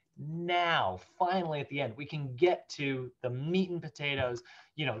 Now, finally, at the end, we can get to the meat and potatoes,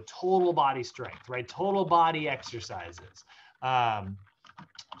 total body strength, right? Total body exercises,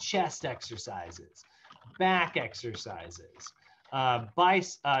 chest exercises, back exercises,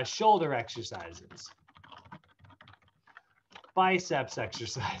 shoulder exercises, biceps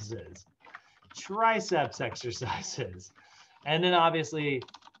exercises, triceps exercises, and then obviously,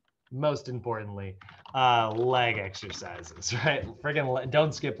 most importantly, leg exercises, right?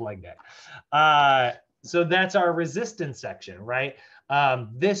 Don't skip leg day. So that's our resistance section, right?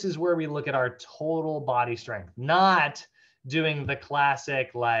 This is where we look at our total body strength, not doing the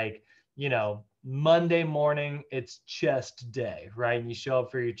classic, like, Monday morning, it's chest day, right? And you show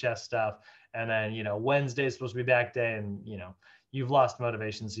up for your chest stuff. And then, Wednesday is supposed to be back day, and, you've lost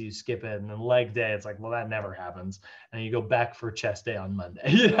motivation, so you skip it. And then leg day, it's like, well, that never happens. And you go back for chest day on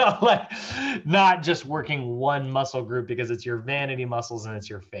Monday, like not just working one muscle group because it's your vanity muscles and it's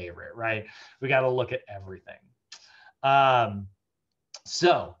your favorite, right? We got to look at everything.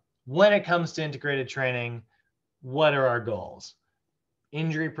 So when it comes to integrated training, what are our goals?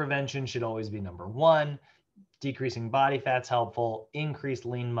 Injury prevention should always be number one. Decreasing body fat's helpful, increase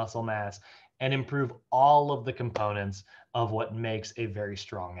lean muscle mass, and improve all of the components of what makes a very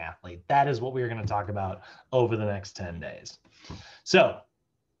strong athlete. That is what we are going to talk about over the next 10 days. So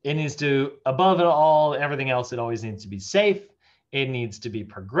it needs to, above it all, everything else, it always needs to be safe. It needs to be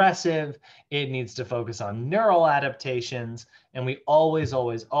progressive. It needs to focus on neural adaptations. And we always,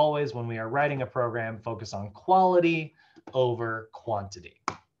 always, always, when we are writing a program, focus on quality over quantity.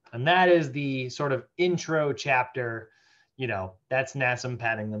 And that is the sort of intro chapter. That's NASM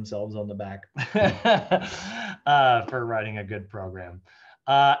patting themselves on the back for writing a good program.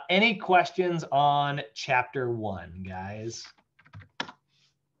 Any questions on chapter 1, guys?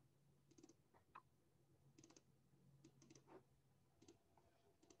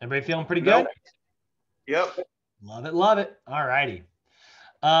 Everybody feeling pretty good? Yep. Love it, love it. All righty.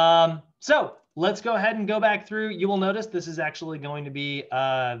 So let's go ahead and go back through. You will notice this is actually going to be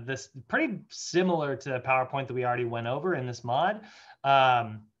this pretty similar to the PowerPoint that we already went over in this mod.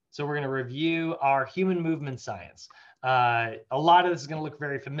 So we're going to review our human movement science. A lot of this is going to look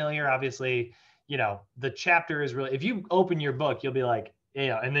very familiar. Obviously, the chapter is really, if you open your book, you'll be like,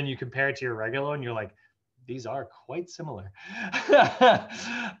 and then you compare it to your regular one, you're like, these are quite similar.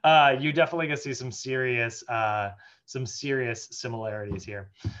 You definitely gonna see some serious similarities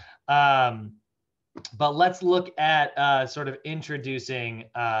here. But let's look at sort of introducing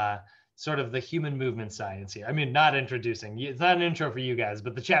sort of the human movement science here. I mean, not introducing, it's not an intro for you guys,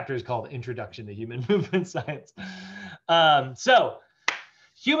 but the chapter is called Introduction to Human Movement Science. So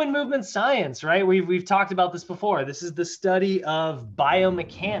human movement science, right? We've talked about this before. This is the study of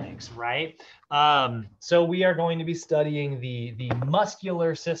biomechanics, right? So we are going to be studying the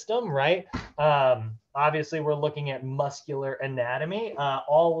muscular system, right? Obviously, we're looking at muscular anatomy,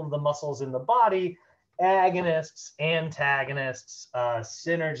 all of the muscles in the body, agonists, antagonists,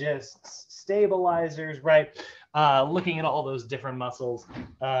 synergists, stabilizers, right? Looking at all those different muscles.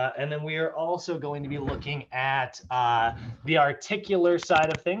 And then we are also going to be looking at the articular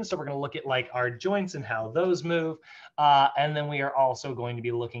side of things. So we're going to look at like our joints and how those move. And then we are also going to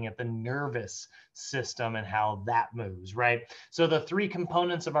be looking at the nervous system and how that moves, right? So the three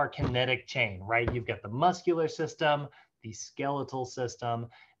components of our kinetic chain, right? You've got the muscular system, the skeletal system,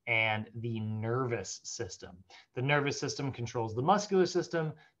 and the nervous system. The nervous system controls the muscular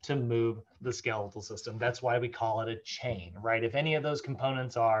system to move the skeletal system. That's why we call it a chain, right? If any of those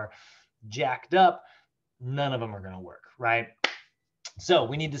components are jacked up, none of them are going to work, right? So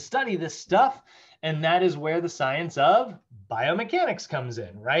we need to study this stuff, and that is where the science of biomechanics comes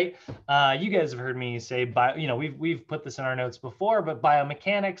in, right? You guys have heard me say, we've put this in our notes before, but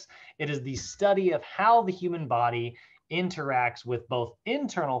biomechanics, it is the study of how the human body interacts with both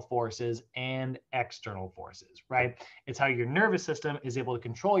internal forces and external forces, right? It's how your nervous system is able to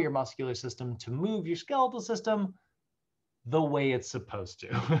control your muscular system to move your skeletal system the way it's supposed to,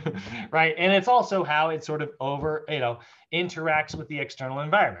 right? And it's also how it sort of interacts with the external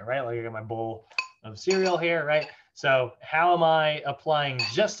environment, right? Like I got my bowl of cereal here, right? So how am I applying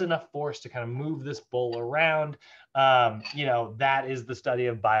just enough force to kind of move this bowl around? That is the study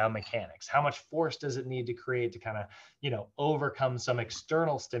of biomechanics. How much force does it need to create to kind of, overcome some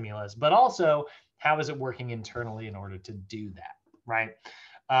external stimulus, but also how is it working internally in order to do that, right?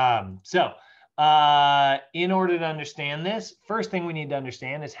 So In order to understand this, first thing we need to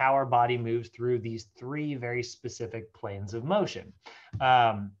understand is how our body moves through these three very specific planes of motion.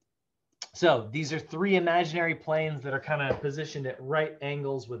 So these are three imaginary planes that are kind of positioned at right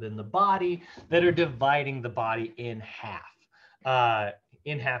angles within the body that are dividing the body in half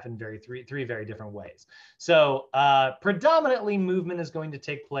in three very different ways. So predominantly movement is going to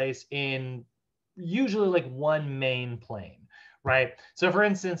take place in usually like one main plane, right? So for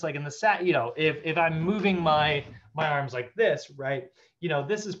instance, like in the if I'm moving my arms like this, right?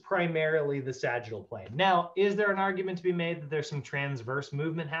 This is primarily the sagittal plane. Now, is there an argument to be made that there's some transverse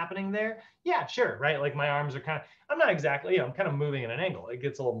movement happening there? Yeah, sure, right? Like my arms are I'm not exactly, I'm kind of moving at an angle. It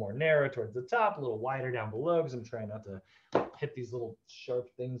gets a little more narrow towards the top, a little wider down below because I'm trying not to hit these little sharp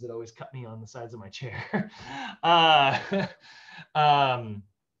things that always cut me on the sides of my chair.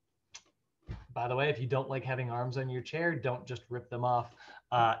 By the way, if you don't like having arms on your chair, don't just rip them off.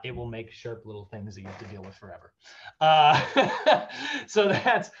 It will make sharp little things that you have to deal with forever. So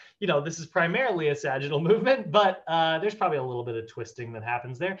that's, this is primarily a sagittal movement, but there's probably a little bit of twisting that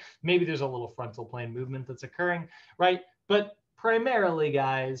happens there. Maybe there's a little frontal plane movement that's occurring, right? But primarily,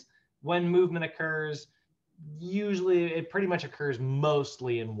 guys, when movement occurs, usually it pretty much occurs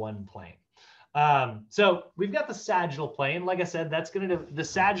mostly in one plane. So we've got the sagittal plane. Like I said, the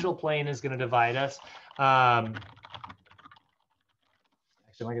sagittal plane is going to divide us. Actually,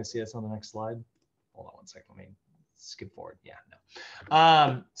 am I going to see this on the next slide? Hold on one second. Let me skip forward. Yeah,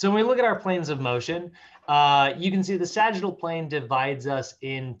 no. So when we look at our planes of motion, you can see the sagittal plane divides us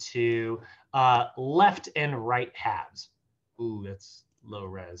into left and right halves. Ooh, that's low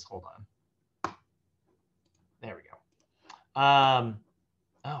res. Hold on. There we go.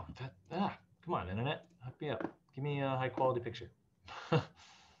 Come on, internet, hook me up. Give me a high quality picture.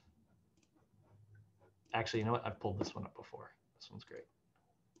 Actually, you know what? I've pulled this one up before. This one's great.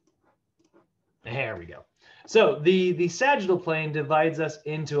 There we go. So the sagittal plane divides us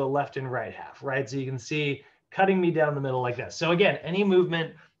into a left and right half, right? So you can see cutting me down the middle like this. So again, any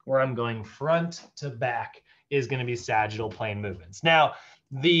movement where I'm going front to back is going to be sagittal plane movements. Now,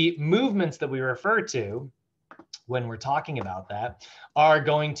 the movements that we refer to when we're talking about that are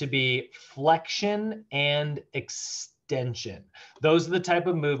going to be flexion and extension. Those are the type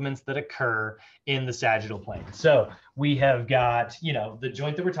of movements that occur in the sagittal plane. So we have got, the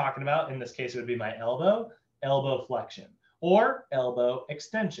joint that we're talking about, in this case, it would be my elbow flexion, or elbow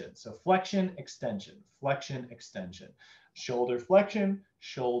extension. So flexion, extension, shoulder flexion,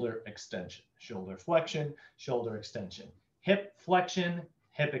 shoulder extension, shoulder flexion, shoulder extension, hip flexion,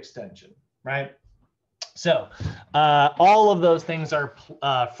 hip extension, right? So all of those things are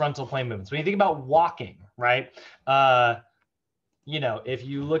frontal plane movements. When you think about walking, right? If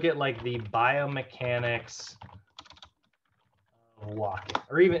you look at like the biomechanics of walking,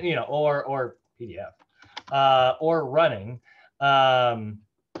 or even, or PDF, or running,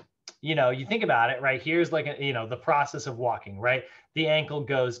 you think about it, right? Here's like, the process of walking, right? The ankle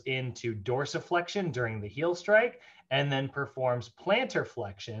goes into dorsiflexion during the heel strike and then performs plantar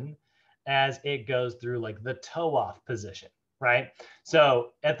flexion as it goes through like the toe off position, right?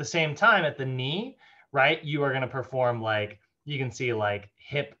 So at the same time, at the knee, right, you are going to perform like, you can see like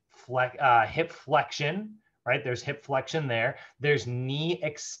hip flexion, right? There's hip flexion there. There's knee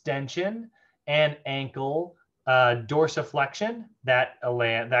extension and ankle dorsiflexion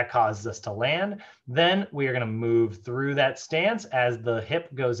that causes us to land. Then we are going to move through that stance as the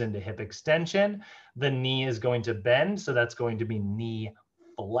hip goes into hip extension. The knee is going to bend, so that's going to be knee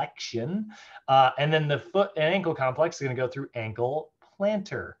flexion, and then the foot and ankle complex is going to go through ankle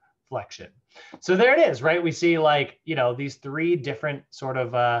plantar flexion. So there it is, right? We see like, these three different sort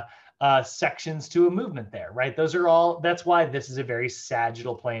of sections to a movement there, right? Those are all, that's why this is a very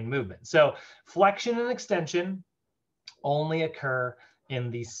sagittal plane movement. So flexion and extension only occur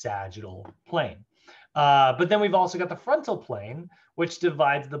in the sagittal plane. But then we've also got the frontal plane, which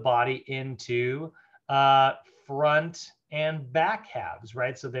divides the body into front and back halves,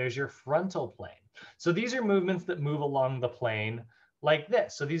 right? So there's your frontal plane. So these are movements that move along the plane like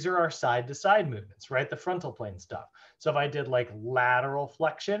this. So these are our side to side movements, right? The frontal plane stuff. So if I did like lateral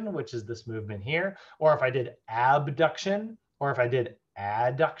flexion, which is this movement here, or if I did abduction, or if I did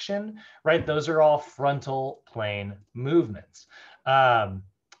adduction, right? Those are all frontal plane movements.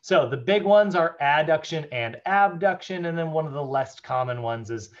 So the big ones are adduction and abduction, and then one of the less common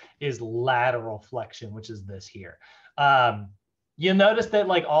ones is lateral flexion, which is this here. You'll notice that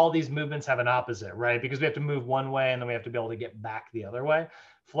like all these movements have an opposite, right? Because we have to move one way and then we have to be able to get back the other way.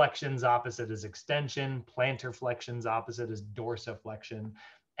 Flexion's opposite is extension. Plantar flexion's opposite is dorsiflexion.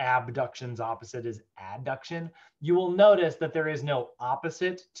 abduction's opposite is adduction, you will notice that there is no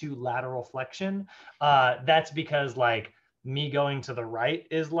opposite to lateral flexion. That's because like me going to the right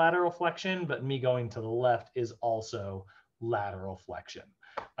is lateral flexion, but me going to the left is also lateral flexion.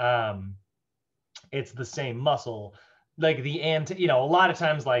 It's the same muscle. Like the a lot of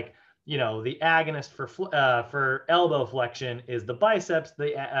times, like, the agonist for elbow flexion is the biceps.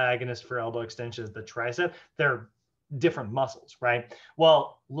 The agonist for elbow extension is the tricep. They're different muscles, right?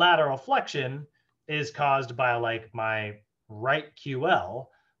 Well, lateral flexion is caused by like my right QL.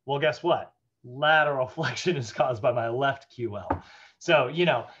 Well, guess what? Lateral flexion is caused by my left QL. So,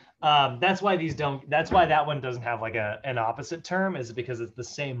 that's why that's why that one doesn't have like an opposite term, is because it's the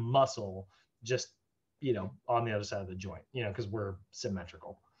same muscle, just, on the other side of the joint, because we're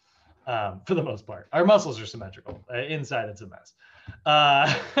symmetrical. For the most part, our muscles are symmetrical. Inside, it's a mess.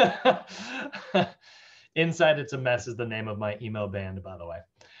 Inside It's a Mess is the name of my emo band, by the way.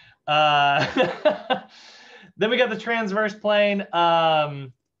 Then we got the transverse plane.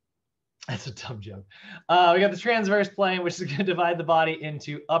 That's a dumb joke. We got the transverse plane, which is going to divide the body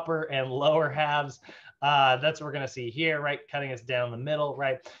into upper and lower halves. That's what we're going to see here, right? Cutting us down the middle,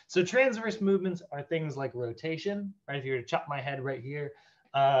 right? So transverse movements are things like rotation, right? If you were to chop my head right here,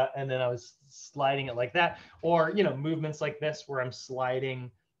 and then I was sliding it like that, or, movements like this where I'm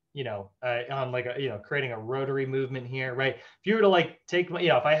sliding, on like creating a rotary movement here, right? If you were to like take my,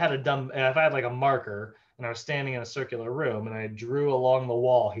 if I had like a marker and I was standing in a circular room and I drew along the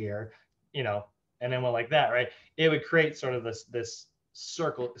wall here, and then went like that, right? It would create sort of this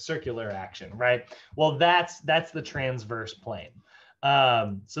circular action, right? Well, that's the transverse plane.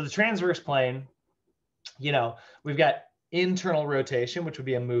 So the transverse plane, we've got internal rotation, which would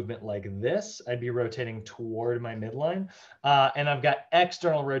be a movement like this. I'd be rotating toward my midline. And I've got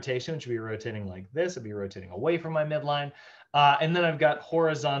external rotation, which would be rotating like this. I'd be rotating away from my midline. And then I've got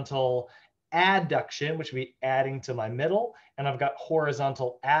horizontal adduction, which would be adding to my middle. And I've got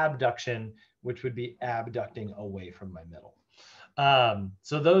horizontal abduction, which would be abducting away from my middle.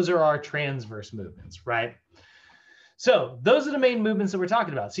 So those are our transverse movements, right? So those are the main movements that we're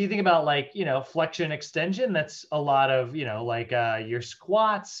talking about. So you think about like, flexion extension, that's a lot of, like your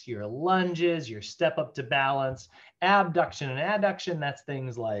squats, your lunges, your step up to balance. Abduction and adduction, that's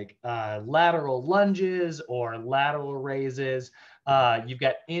things like lateral lunges or lateral raises. You've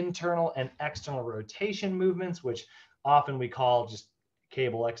got internal and external rotation movements, which often we call just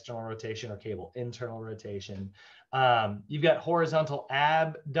cable external rotation or cable internal rotation. You've got horizontal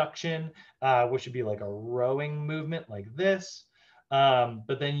abduction, which would be like a rowing movement like this.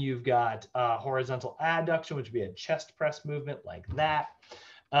 But then you've got horizontal adduction, which would be a chest press movement like that.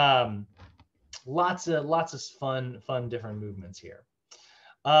 Lots of fun different movements here.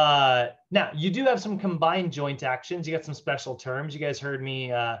 Now, you do have some combined joint actions. You got some special terms. You guys heard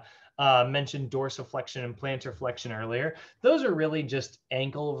me mention dorsiflexion and plantar flexion earlier. Those are really just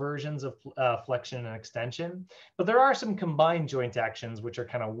ankle versions of flexion and extension, but there are some combined joint actions which are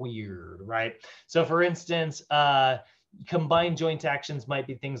kind of weird, right? So for instance, combined joint actions might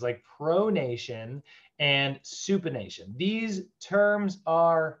be things like pronation and supination. These terms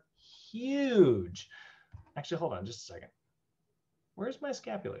are huge. Actually, hold on just a second. Where's my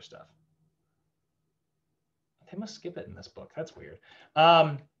scapular stuff? They must skip it in this book. That's weird.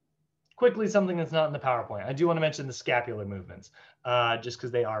 Quickly, something that's not in the PowerPoint. I do want to mention the scapular movements, just because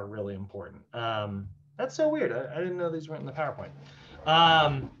they are really important. That's so weird. I didn't know these weren't in the PowerPoint.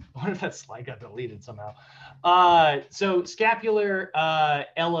 I wonder if that slide got deleted somehow. So scapular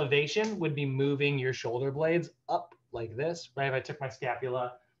elevation would be moving your shoulder blades up like this, right? If I took my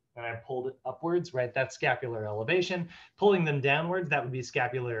scapula and I pulled it upwards, right? That's scapular elevation. Pulling them downwards, that would be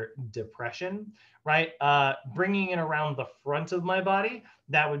scapular depression, right? Bringing it around the front of my body,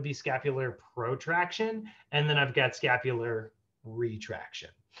 that would be scapular protraction. And then I've got scapular retraction.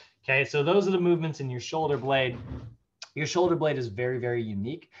 Okay, so those are the movements in your shoulder blade. Your shoulder blade is very, very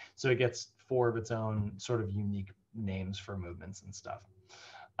unique. So it gets 4 of its own sort of unique names for movements and stuff.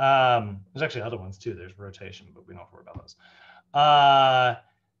 There's actually other ones too. There's rotation, but we don't have to worry about those.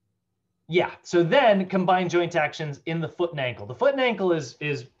 Yeah, so then combined joint actions in the foot and ankle. The foot and ankle is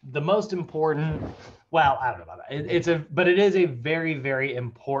the most important. Well, I don't know about that. But it is a very, very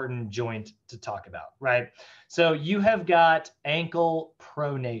important joint to talk about, right? So you have got ankle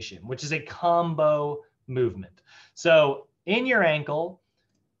pronation, which is a combo movement. So in your ankle,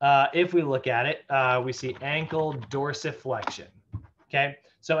 if we look at it, we see ankle dorsiflexion. Okay,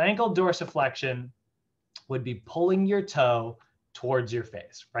 so ankle dorsiflexion would be pulling your toe towards your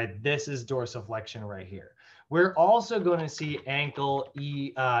face, right? This is dorsiflexion right here. We're also going to see ankle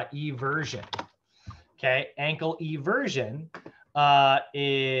eversion. Okay, ankle eversion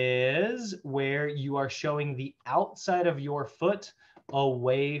is where you are showing the outside of your foot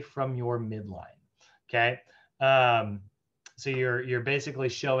away from your midline. Okay. So you're basically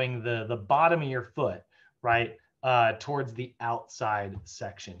showing the bottom of your foot, right, towards the outside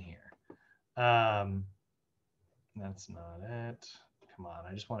section here. That's not it. Come on,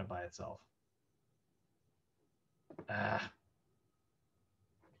 I just want it by itself.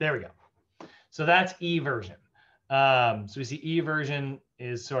 There we go. So that's eversion. So we see eversion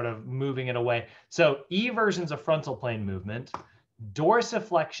is sort of moving it away. So eversion is a frontal plane movement.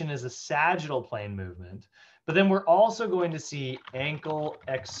 Dorsiflexion is a sagittal plane movement. But then we're also going to see ankle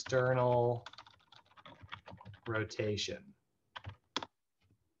external rotation.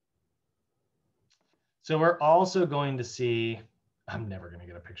 So we're also going to see, I'm never going to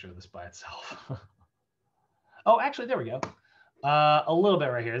get a picture of this by itself. Oh, actually, there we go. A little bit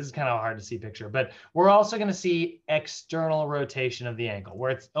right here. This is kind of a hard to see picture, but we're also going to see external rotation of the ankle where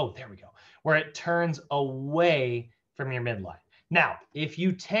it's, oh, there we go, where it turns away from your midline. Now, if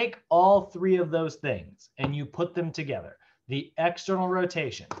you take all three of those things and you put them together, the external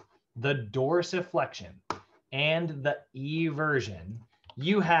rotation, the dorsiflexion, and the eversion,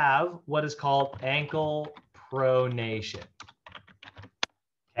 you have what is called ankle pronation.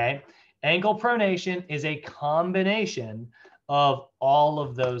 Okay, ankle pronation is a combination of all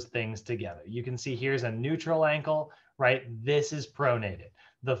of those things together. You can see here's a neutral ankle, right? This is pronated.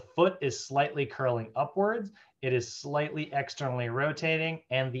 The foot is slightly curling upwards. It is slightly externally rotating,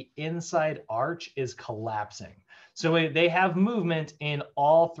 and the inside arch is collapsing. So they have movement in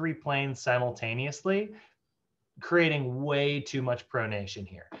all three planes simultaneously, creating way too much pronation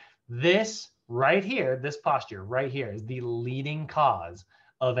here. This right here, this posture right here is the leading cause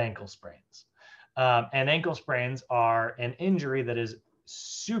of ankle sprains. And ankle sprains are an injury that is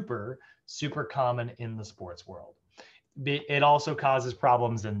super, super common in the sports world. It also causes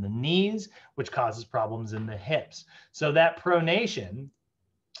problems in the knees, which causes problems in the hips. So that pronation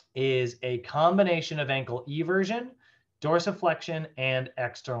is a combination of ankle eversion, dorsiflexion, and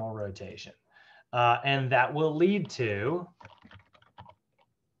external rotation. And that will lead to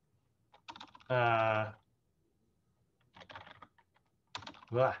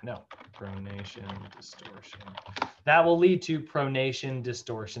pronation distortion. That will lead to pronation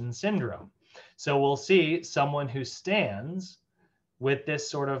distortion syndrome. So we'll see someone who stands with this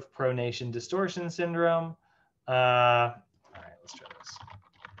sort of pronation distortion syndrome. All right, let's try this.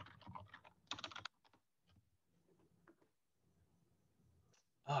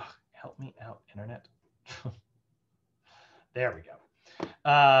 Oh, help me out, internet. There we go.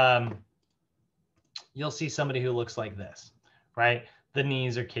 You'll see somebody who looks like this, right? The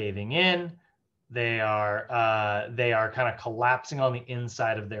knees are caving in. They are kind of collapsing on the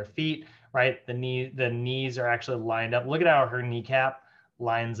inside of their feet, right? The knees are actually lined up. Look at how her kneecap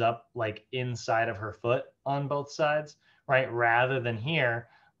lines up like inside of her foot on both sides, right? Rather than here,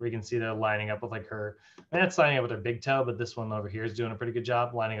 where you can see they're lining up with like her, I mean, that's lining up with their big toe, but this one over here is doing a pretty good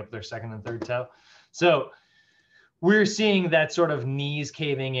job lining up their second and third toe. So we're seeing that sort of knees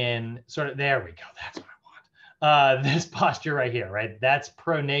caving in, sort of, there we go, that's what I want. This posture right here, right? That's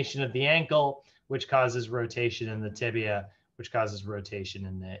pronation of the ankle, which causes rotation in the tibia, which causes rotation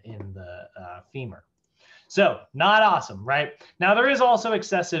in the femur. So not awesome, right? Now there is also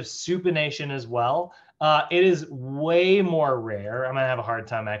excessive supination as well. It is way more rare. I'm gonna have a hard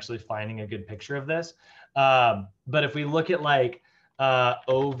time actually finding a good picture of this. But if we look at like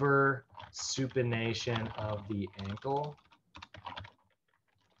over supination of the ankle,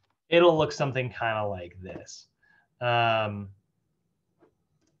 it'll look something kind of like this.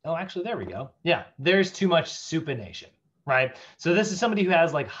 Oh, actually, there we go. Yeah, there's too much supination, right? So this is somebody who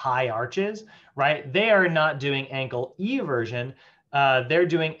has like high arches, right? They are not doing ankle eversion. They're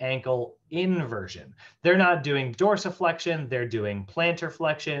doing ankle inversion. They're not doing dorsiflexion. They're doing plantar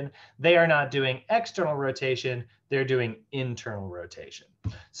flexion. They are not doing external rotation. They're doing internal rotation.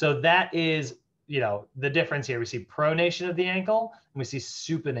 So that is, you know, the difference here. We see pronation of the ankle and we see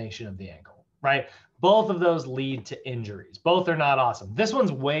supination of the ankle, right? Both of those lead to injuries. Both are not awesome. This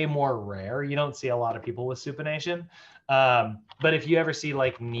one's way more rare. You don't see a lot of people with supination. But if you ever see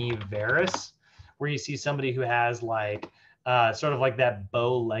like knee varus, where you see somebody who has like sort of like that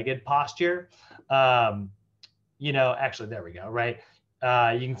bow-legged posture, you know, actually, there we go, right?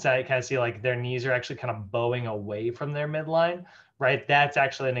 You can kind of see like their knees are actually kind of bowing away from their midline, right? That's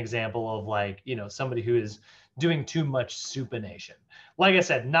actually an example of like, you know, somebody who is doing too much supination. Like I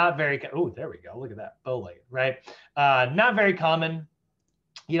said, not very, oh, there we go. Look at that, bow-legged, right? Not very common.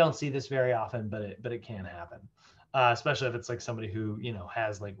 You don't see this very often, but it can happen, especially if it's like somebody who, you know,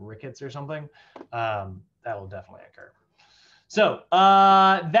 has like rickets or something. That will definitely occur. So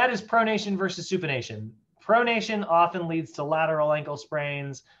that is pronation versus supination. Pronation often leads to lateral ankle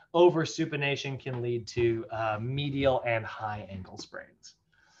sprains. Over supination can lead to medial and high ankle sprains.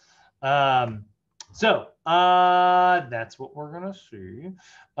 So that's what we're going to see.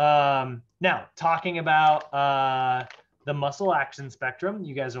 Now, talking about the muscle action spectrum,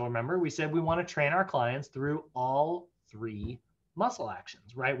 you guys will remember we said we want to train our clients through all three muscle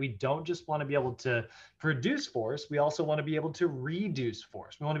actions, right? We don't just want to be able to produce force. We also want to be able to reduce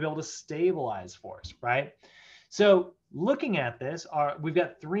force. We want to be able to stabilize force, right? So looking at this, we've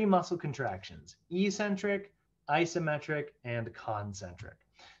got three muscle contractions: eccentric, isometric, and concentric.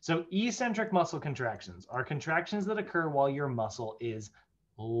 So eccentric muscle contractions are contractions that occur while your muscle is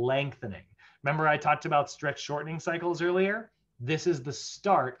lengthening. Remember I talked about stretch shortening cycles earlier? This is the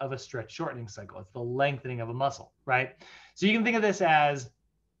start of a stretch shortening cycle. It's the lengthening of a muscle, right? So you can think of this as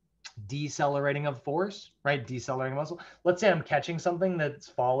decelerating of force, right? Decelerating muscle. Let's say I'm catching something that's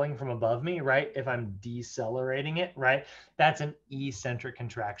falling from above me, right? If I'm decelerating it, right? That's an eccentric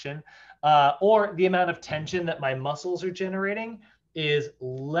contraction. Or the amount of tension that my muscles are generating is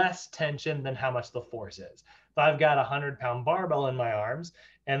less tension than how much the force is. If I've got a 100-pound barbell in my arms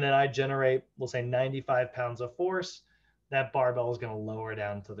and then I generate, we'll say 95 pounds of force, that barbell is going to lower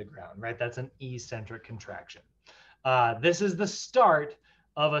down to the ground, right? That's an eccentric contraction. This is the start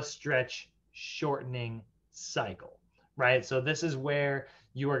of a stretch shortening cycle, right? So this is where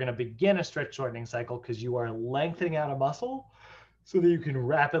you are going to begin a stretch shortening cycle because you are lengthening out a muscle so that you can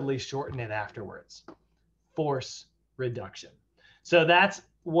rapidly shorten it afterwards. Force reduction. So that's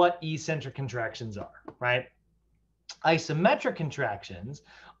what eccentric contractions are, right? Isometric contractions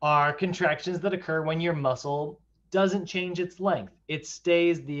are contractions that occur when your muscle doesn't change its length. It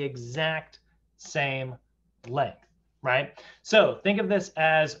stays the exact same length, right? So think of this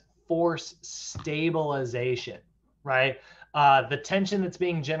as force stabilization, right? The tension that's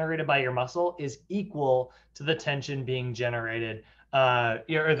being generated by your muscle is equal to the tension being generated or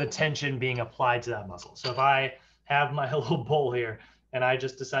the tension being applied to that muscle. So if I have my little bowl here and I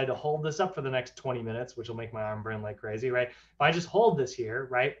just decide to hold this up for the next 20 minutes, which will make my arm burn like crazy, right? If I just hold this here,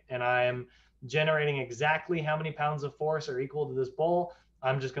 right, and I'm generating exactly how many pounds of force are equal to this bowl,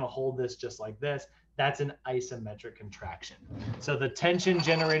 I'm just going to hold this just like this. That's an isometric contraction. So the tension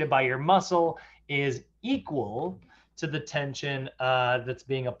generated by your muscle is equal to the tension that's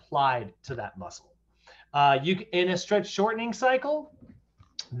being applied to that muscle. In a stretch shortening cycle,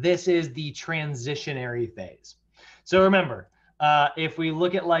 this is the transitionary phase. So remember, if we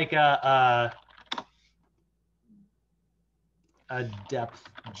look at like a depth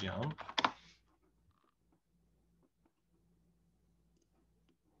jump,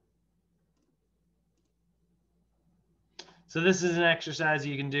 so this is an exercise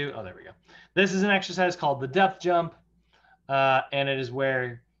you can do. Oh, there we go. This is an exercise called the depth jump. And it is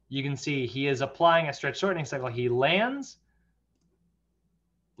where you can see he is applying a stretch shortening cycle. He lands.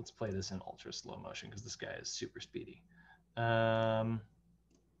 Let's play this in ultra slow motion because this guy is super speedy.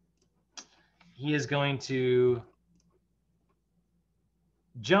 He is going to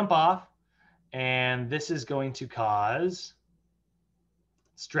jump off, and this is going to cause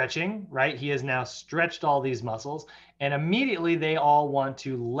stretching, right? He has now stretched all these muscles, and immediately they all want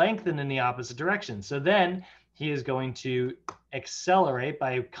to lengthen in the opposite direction. So then he is going to accelerate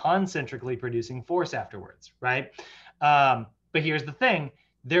by concentrically producing force afterwards, right? But here's the thing.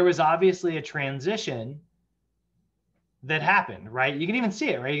 There was obviously a transition that happened, right? You can even see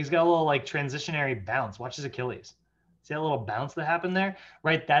it, right? He's got a little like transitionary bounce. Watch his Achilles. See that little bounce that happened there,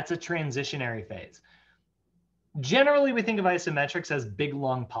 right? That's a transitionary phase. Generally, we think of isometrics as big,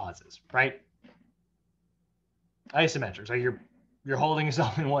 long pauses, right? Isometrics, right? You're holding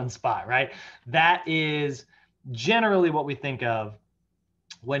yourself in one spot, right? That is generally what we think of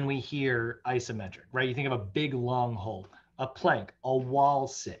when we hear isometric, right? You think of a big, long hold, a plank, a wall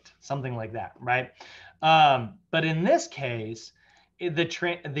sit, something like that, right? But in this case,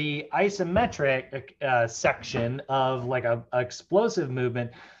 the isometric section of like a explosive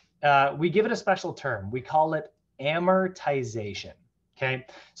movement, we give it a special term. We call it amortization. Okay,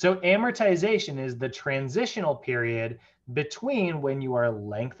 so amortization is the transitional period between when you are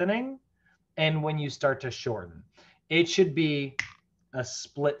lengthening and when you start to shorten. It should be a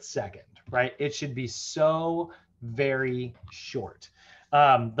split second, right? It should be so very short.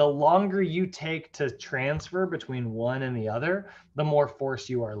 The longer you take to transfer between one and the other, the more force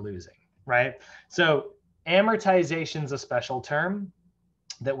you are losing, right? So amortization is a special term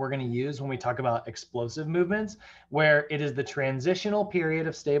that we're going to use when we talk about explosive movements, where it is the transitional period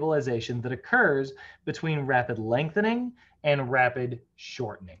of stabilization that occurs between rapid lengthening and rapid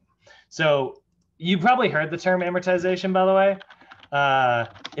shortening. So You probably heard the term amortization, by the way.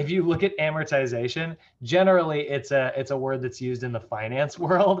 If you look at amortization, generally it's a word that's used in the finance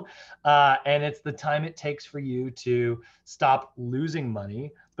world, and it's the time it takes for you to stop losing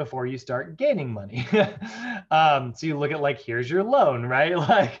money before you start gaining money. So you look at like, here's your loan, right?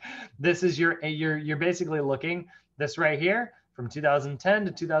 Like this is you're basically looking this right here from 2010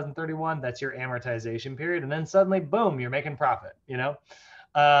 to 2031. That's your amortization period, and then suddenly, boom, you're making profit. You know.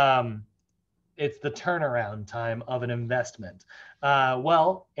 It's the turnaround time of an investment.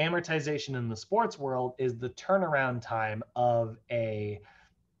 Well, amortization in the sports world is the turnaround time of an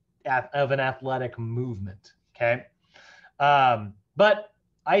athletic movement. Okay, but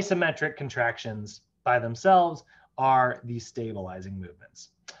isometric contractions by themselves are the stabilizing movements.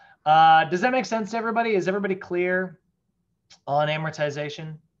 Does that make sense to everybody? Is everybody clear on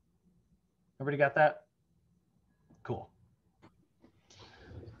amortization? Everybody got that? Cool.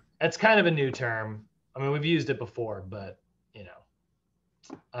 It's kind of a new term. I mean, we've used it before, but you know.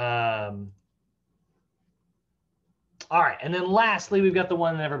 All right, and then lastly, we've got the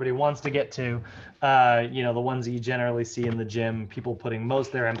one that everybody wants to get to. You know, the ones that you generally see in the gym, people putting most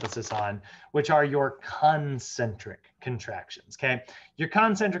of their emphasis on, which are your concentric contractions. Okay, your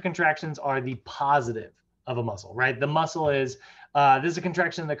concentric contractions are the positive of a muscle, right? The muscle is this is a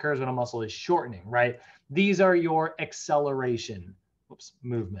contraction that occurs when a muscle is shortening, right? These are your acceleration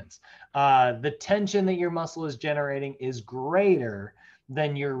movements. The tension that your muscle is generating is greater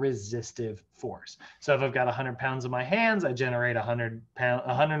than your resistive force. So if I've got 100 pounds in my hands, I generate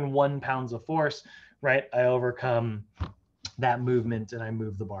 101 pounds of force, right? I overcome that movement and I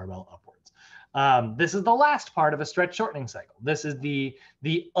move the barbell upwards. This is the last part of a stretch shortening cycle. This is the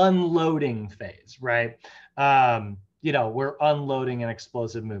unloading phase, right? You know, we're unloading an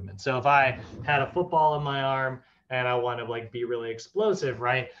explosive movement. So if I had a football in my arm, and I want to like be really explosive,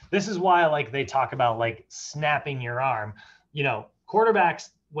 right? This is why like they talk about like snapping your arm. You know,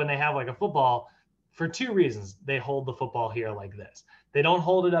 quarterbacks, when they have like a football, for two reasons, they hold the football here like this. They don't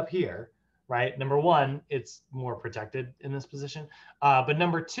hold it up here, right? Number one, it's more protected in this position. But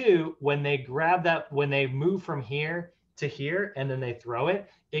number two, when they grab that, when they move from here to here and then they throw it,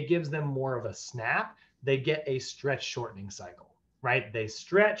 it gives them more of a snap. They get a stretch shortening cycle, right? They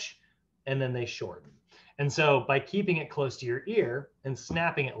stretch and then they shorten. And so by keeping it close to your ear and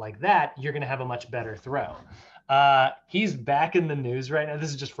snapping it like that, you're going to have a much better throw. He's back in the news right now. This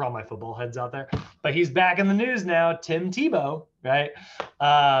is just for all my football heads out there, but he's back in the news now, Tim Tebow, right?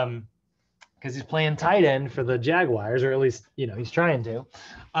 Because he's playing tight end for the Jaguars, or at least, you know, he's trying to.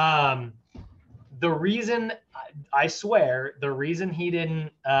 The reason, I swear, the reason he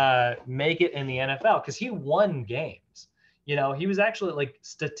didn't make it in the NFL, because he won games. You know, he was actually like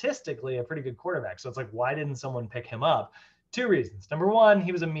statistically a pretty good quarterback. So it's like, why didn't someone pick him up? Two reasons. Number one,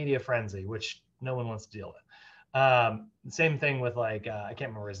 he was a media frenzy, which no one wants to deal with. Same thing with like, I can't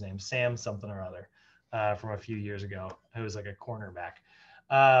remember his name, Sam something or other from a few years ago, who was like a cornerback.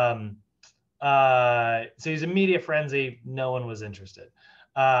 So he's a media frenzy. No one was interested.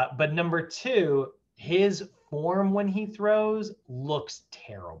 But number two, his form when he throws looks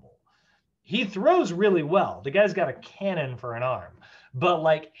terrible. He throws really well. The guy's got a cannon for an arm, but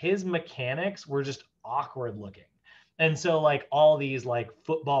like his mechanics were just awkward looking. And so like all these like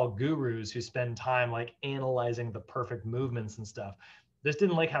football gurus who spend time like analyzing the perfect movements and stuff, just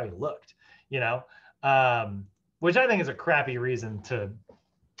didn't like how he looked, you know, which I think is a crappy reason to,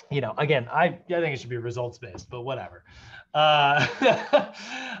 you know, again, I think it should be results based, but whatever. I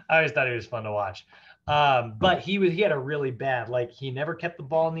always thought he was fun to watch. But he had a really bad, like he never kept the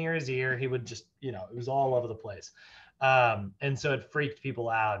ball near his ear. He would just, you know, it was all over the place. And so it freaked people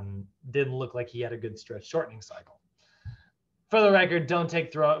out and didn't look like he had a good stretch shortening cycle. For the record, don't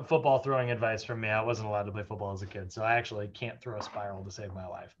take football throwing advice from me. I wasn't allowed to play football as a kid, so I actually can't throw a spiral to save my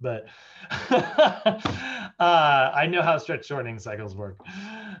life. But I know how stretch shortening cycles work.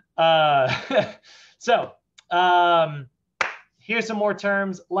 So here's some more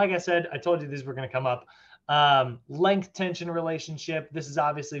terms. Like I said, I told you these were going to come up. Length tension relationship. This is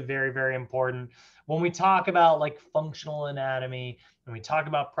obviously very, very important. When we talk about like functional anatomy, when we talk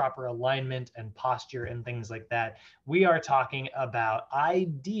about proper alignment and posture and things like that, we are talking about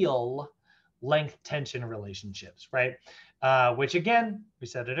ideal length tension relationships, right? Which again, we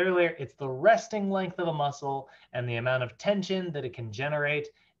said it earlier, it's the resting length of a muscle and the amount of tension that it can generate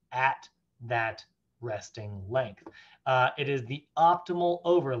at that resting length. It is the optimal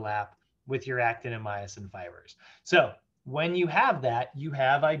overlap with your actin and myosin fibers. So when you have that, you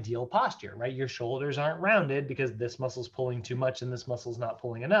have ideal posture, right? Your shoulders aren't rounded because this muscle's pulling too much and this muscle's not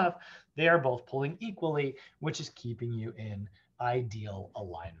pulling enough. They are both pulling equally, which is keeping you in ideal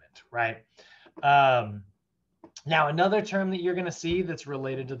alignment, right? Now, another term that you're going to see that's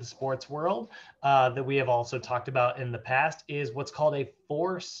related to the sports world that we have also talked about in the past is what's called a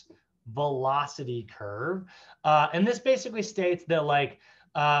force velocity curve. And this basically states that like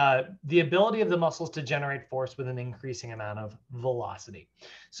the ability of the muscles to generate force with an increasing amount of velocity.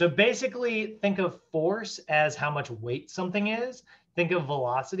 So basically think of force as how much weight something is. Think of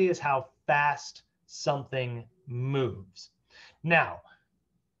velocity as how fast something moves. Now,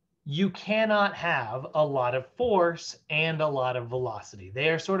 you cannot have a lot of force and a lot of velocity. They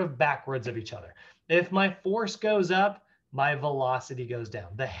are sort of backwards of each other. If my force goes up, my velocity goes down.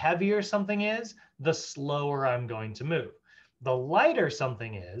 The heavier something is, the slower I'm going to move. The lighter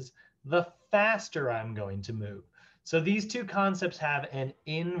something is, the faster I'm going to move. So these two concepts have an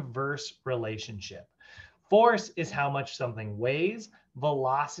inverse relationship. Force is how much something weighs.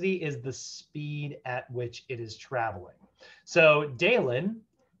 Velocity is the speed at which it is traveling. So Dalen,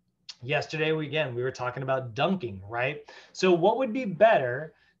 yesterday we were talking about dunking, right? So what would be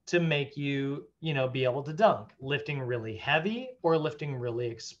better to make you, be able to dunk? Lifting really heavy or lifting really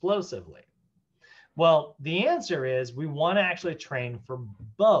explosively? Well, the answer is we want to actually train for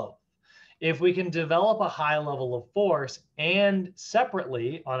both. If we can develop a high level of force and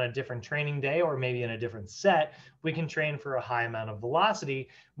separately on a different training day or maybe in a different set, we can train for a high amount of velocity,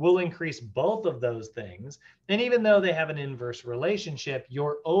 we'll increase both of those things. And even though they have an inverse relationship,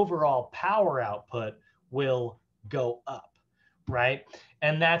 your overall power output will go up, right?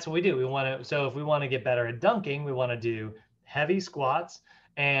 And that's what we do. So if we want to get better at dunking, we want to do heavy squats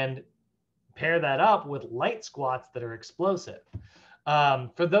and pair that up with light squats that are explosive.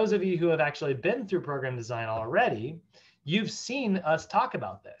 For those of you who have actually been through program design already, you've seen us talk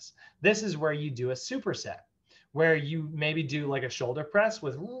about this. This is where you do a superset, where you maybe do like a shoulder press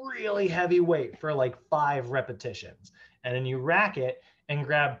with really heavy weight for like 5 repetitions. And then you rack it and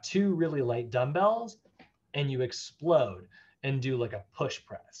grab 2 really light dumbbells and you explode and do like a push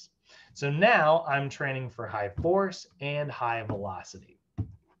press. So now I'm training for high force and high velocity.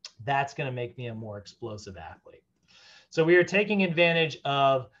 That's going to make me a more explosive athlete. So we are taking advantage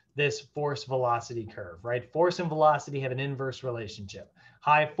of this force velocity curve, right? Force and velocity have an inverse relationship.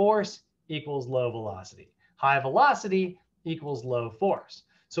 High force equals low velocity. High velocity equals low force.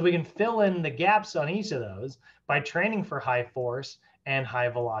 So we can fill in the gaps on each of those by training for high force and high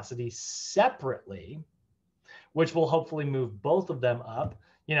velocity separately, which will hopefully move both of them up.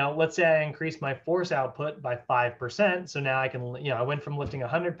 Let's say I increase my force output by 5%. So now I can, I went from lifting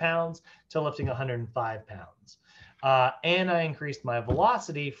 100 pounds to lifting 105 pounds. And I increased my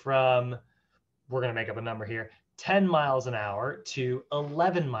velocity from, we're going to make up a number here, 10 miles an hour to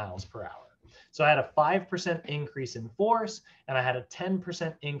 11 miles per hour. So I had a 5% increase in force and I had a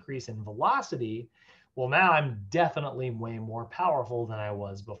 10% increase in velocity. Well, now I'm definitely way more powerful than I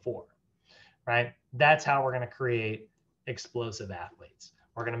was before, right? That's how we're going to create explosive athletes.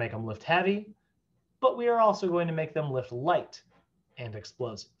 We're going to make them lift heavy, but we are also going to make them lift light and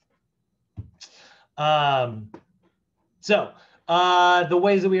explosive. So the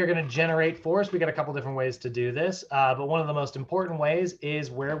ways that we are going to generate force, we got a couple different ways to do this. But one of the most important ways is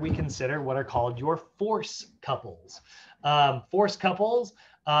where we consider what are called your force couples. Force couples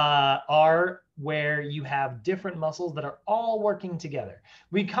are where you have different muscles that are all working together.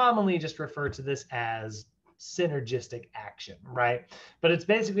 We commonly just refer to this as synergistic action, right? But it's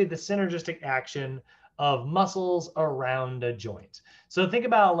basically the synergistic action of muscles around a joint. So think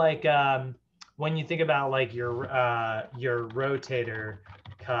about like, when you think about like your rotator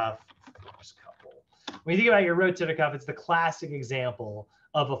cuff force couple. When you think about your rotator cuff, it's the classic example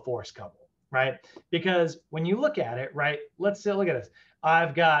of a force couple, right? Because when you look at it, right, let's look at this.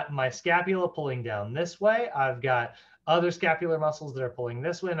 I've got my scapula pulling down this way. I've got other scapular muscles that are pulling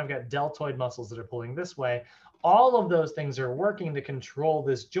this way, and I've got deltoid muscles that are pulling this way. All of those things are working to control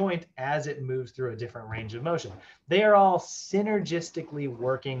this joint as it moves through a different range of motion. They are all synergistically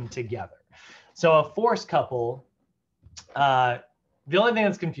working together. So a force couple, the only thing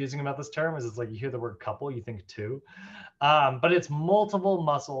that's confusing about this term is it's like you hear the word couple, you think two, but it's multiple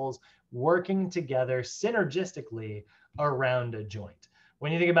muscles working together synergistically around a joint.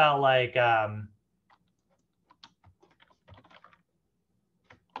 When you think about like,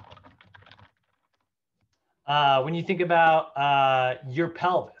 when you think about your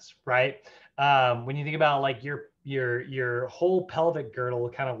pelvis, right? When you think about like your whole pelvic girdle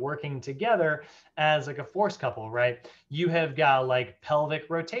kind of working together as like a force couple, right? You have got like pelvic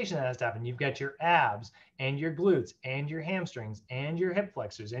rotation that has to happen. You've got your abs and your glutes and your hamstrings and your hip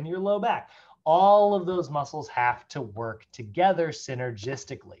flexors and your low back. All of those muscles have to work together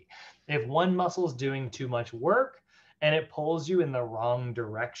synergistically. If one muscle is doing too much work and it pulls you in the wrong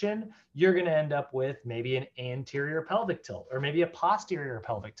direction, you're going to end up with maybe an anterior pelvic tilt, or maybe a posterior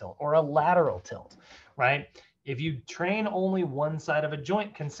pelvic tilt, or a lateral tilt, right? If you train only one side of a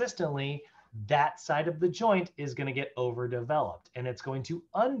joint consistently, that side of the joint is going to get overdeveloped, and it's going to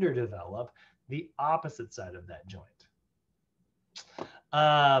underdevelop the opposite side of that joint.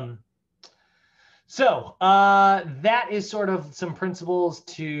 That is sort of some principles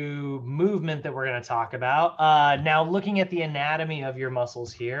to movement that we're going to talk about. Now, looking at the anatomy of your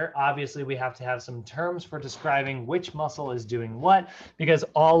muscles here, obviously we have to have some terms for describing which muscle is doing what, because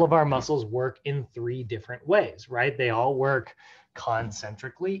all of our muscles work in 3 different ways, right? They all work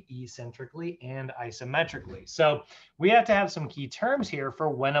concentrically, eccentrically, and isometrically. So we have to have some key terms here for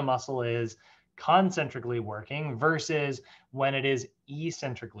when a muscle is concentrically working versus when it is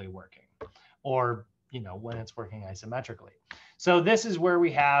eccentrically working, or when it's working isometrically. So this is where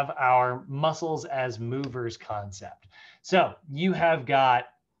we have our muscles as movers concept. So you have got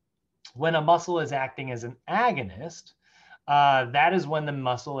when a muscle is acting as an agonist, that is when the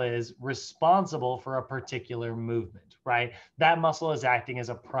muscle is responsible for a particular movement, right? That muscle is acting as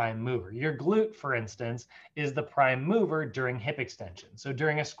a prime mover. Your glute, for instance, is the prime mover during hip extension. So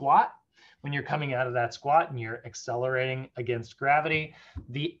during a squat, when you're coming out of that squat and you're accelerating against gravity,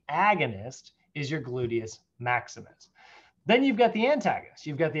 the agonist is your gluteus maximus. Then you've got the antagonist.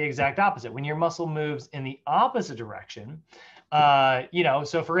 You've got the exact opposite. When your muscle moves in the opposite direction,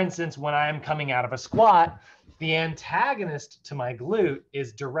 so for instance, when I'm coming out of a squat, the antagonist to my glute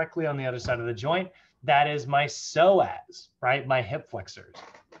is directly on the other side of the joint. That is my psoas, right? My hip flexors.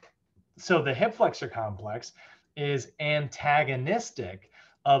 So the hip flexor complex is antagonistic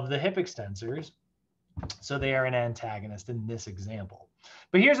of the hip extensors. So they are an antagonist in this example.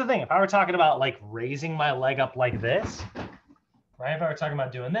 But here's the thing. If I were talking about like raising my leg up like this, right? If I were talking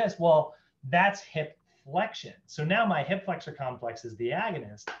about doing this, well, that's hip flexion. So now my hip flexor complex is the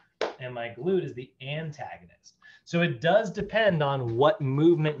agonist and my glute is the antagonist. So it does depend on what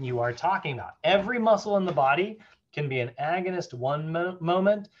movement you are talking about. Every muscle in the body can be an agonist one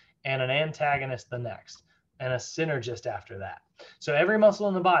moment and an antagonist the next, and a synergist after that. So every muscle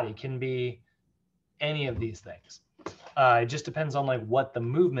in the body can be any of these things. It just depends on like what the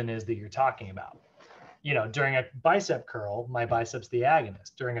movement is that you're talking about. During a bicep curl, my bicep's the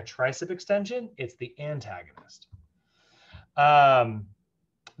agonist. During a tricep extension, it's the antagonist.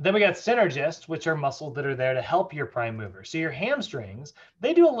 Then we got synergists, which are muscles that are there to help your prime mover. So your hamstrings,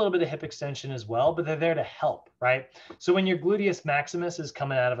 they do a little bit of hip extension as well, but they're there to help, right? So when your gluteus maximus is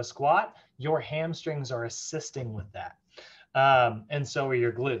coming out of a squat, your hamstrings are assisting with that. And so are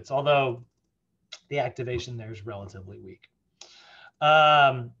your glutes, although the activation there is relatively weak.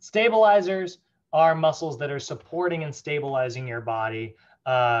 Stabilizers are muscles that are supporting and stabilizing your body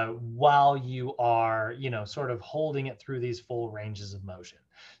while you are, sort of holding it through these full ranges of motion.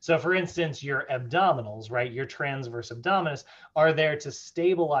 So for instance, your abdominals, right, your transverse abdominis are there to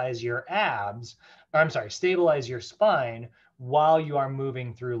stabilize your abs, stabilize your spine while you are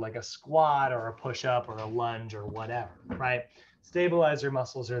moving through like a squat or a push-up or a lunge or whatever, right? Stabilizer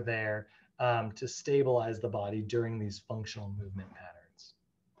muscles are there to stabilize the body during these functional movement patterns.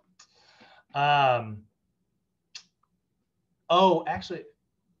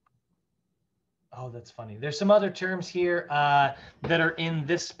 That's funny. There's some other terms here that are in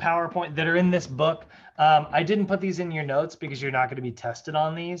this PowerPoint, that are in this book. I didn't put these in your notes because you're not going to be tested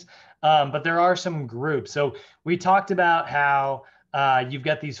on these, but there are some groups. So we talked about how you've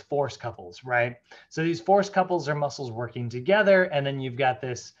got these force couples, right? So these force couples are muscles working together, and then you've got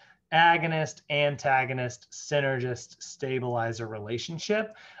this agonist, antagonist, synergist, stabilizer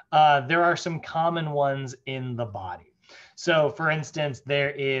relationship. There are some common ones in the body. So for instance, there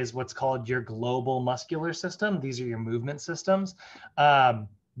is what's called your global muscular system. These are your movement systems. The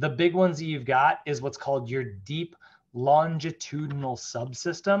big ones that you've got is what's called your deep longitudinal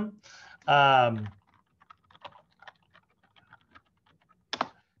subsystem.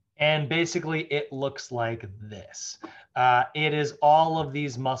 And basically it looks like this. It is all of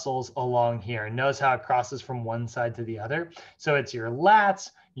these muscles along here. Notice how it crosses from one side to the other. So it's your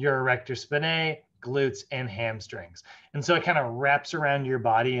lats, your erector spinae, glutes, and hamstrings. And so it kind of wraps around your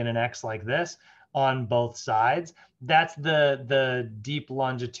body in an X like this on both sides. That's the deep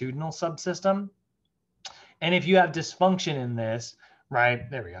longitudinal subsystem. And if you have dysfunction in this, right,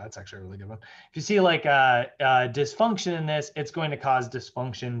 there we go, that's actually a really good one. If you see like dysfunction in this, it's going to cause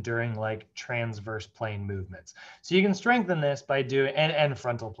dysfunction during like transverse plane movements. So you can strengthen this by doing, and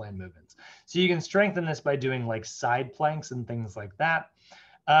frontal plane movements. So you can strengthen this by doing like side planks and things like that.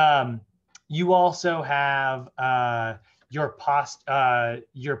 You also have your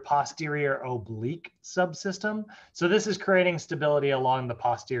posterior oblique subsystem. So this is creating stability along the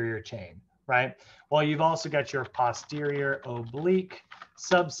posterior chain, right? Well, you've also got your posterior oblique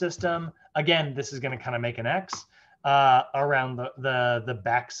subsystem. Again, this is going to kind of make an X around the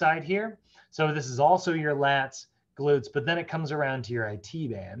back side here. So this is also your lats, glutes, but then it comes around to your IT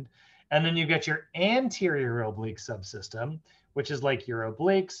band. And then you've got your anterior oblique subsystem, which is like your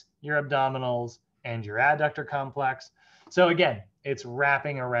obliques, your abdominals, and your adductor complex. So again, it's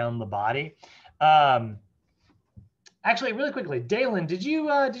wrapping around the body. Actually, really quickly, Dalen, did you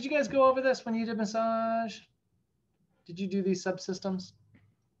guys go over this when you did massage? Did you do these subsystems?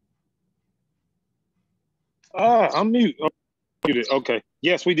 I'm mute. Okay.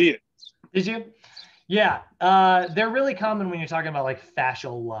 Yes, we did. Did you? Yeah. They're really common when you're talking about like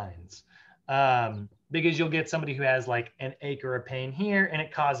fascial lines, because you'll get somebody who has like an ache or a pain here, and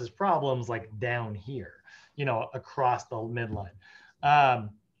it causes problems like down here, you know, across the midline.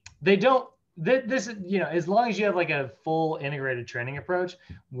 They don't. This is, you know, as long as you have like a full integrated training approach,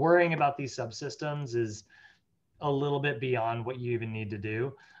 worrying about these subsystems is a little bit beyond what you even need to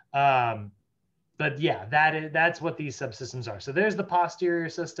do. But yeah, that's what these subsystems are. So there's the posterior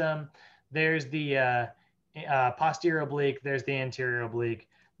system, there's the posterior oblique, there's the anterior oblique.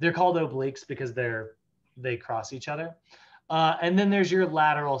 They're called obliques because they cross each other. And then there's your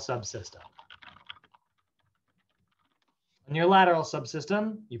lateral subsystem. And your lateral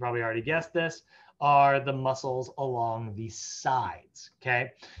subsystem, you probably already guessed this, are the muscles along the sides,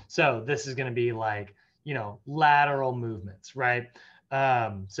 okay? So this is gonna be like, you know, lateral movements, right?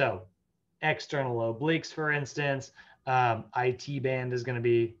 So external obliques, for instance, IT band is gonna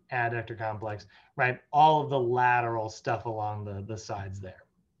be adductor complex, right? All of the lateral stuff along the sides there.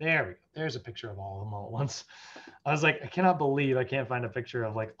 There we go. There's a picture of all of them all at once. I was like, I cannot believe I can't find a picture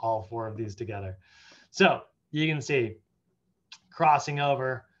of like all four of these together. So you can see crossing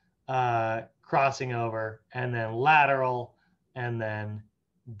over, and then lateral, and then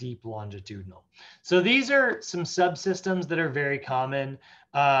deep longitudinal. So these are some subsystems that are very common,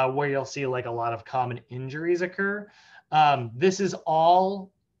 where you'll see like a lot of common injuries occur. This is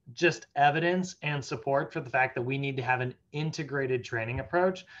all just evidence and support for the fact that we need to have an integrated training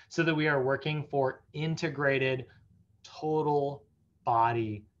approach so that we are working for integrated total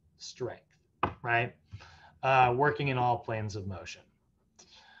body strength, right? Working in all planes of motion.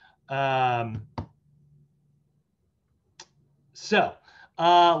 Last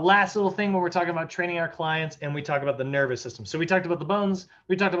little thing when we're talking about training our clients, and we talk about the nervous system. So we talked about the bones,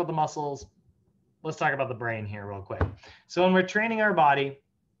 we talked about the muscles. Let's talk about the brain here real quick. So when we're training our body,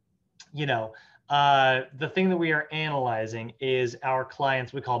 you know, the thing that we are analyzing is our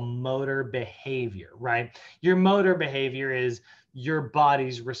clients, we call motor behavior, right? Your motor behavior is your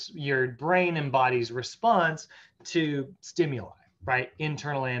brain and body's response to stimuli, right?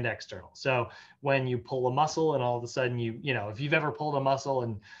 Internal and external. So when you pull a muscle and all of a sudden you know, if you've ever pulled a muscle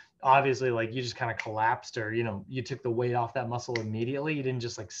and obviously like you just kind of collapsed, or, you know, you took the weight off that muscle immediately, you didn't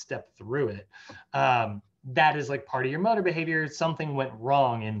just like step through it. That is like part of your motor behavior. Something went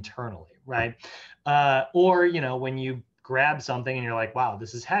wrong internally, right? Or, you know, when you grab something and you're like, wow,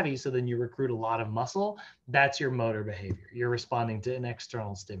 this is heavy. So then you recruit a lot of muscle. That's your motor behavior. You're responding to an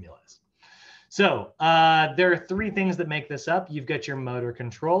external stimulus. So there are three things that make this up. You've got your motor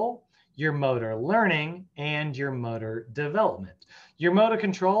control, your motor learning, and your motor development. Your motor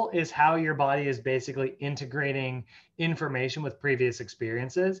control is how your body is basically integrating information with previous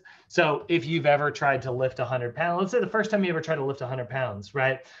experiences. So if you've ever tried to lift 100 pounds, let's say the first time you ever tried to lift 100 pounds,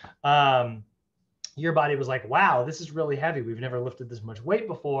 right? Your body was like, wow, this is really heavy. We've never lifted this much weight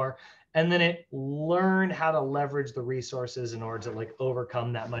before. And then it learned how to leverage the resources in order to like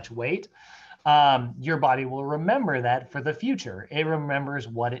overcome that much weight. Your body will remember that for the future. It remembers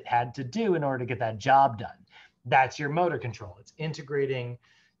what it had to do in order to get that job done. That's your motor control. It's integrating,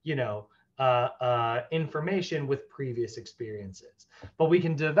 you know, information with previous experiences. But we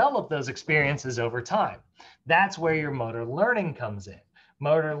can develop those experiences over time. That's where your motor learning comes in.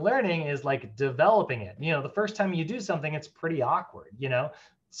 Motor learning is like developing it. You know, the first time you do something, it's pretty awkward, you know.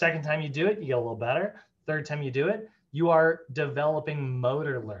 Second time you do it, you get a little better. Third time you do it, you are developing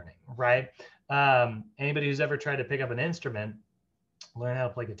motor learning, right? Anybody who's ever tried to pick up an instrument, learn how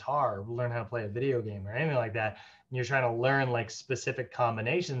to play guitar, learn how to play a video game or anything like that, and you're trying to learn like specific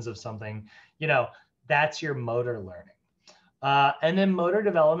combinations of something, you know, that's your motor learning. And then motor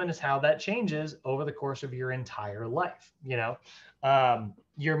development is how that changes over the course of your entire life. You know,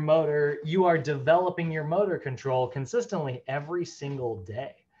 your motor, you are developing your motor control consistently every single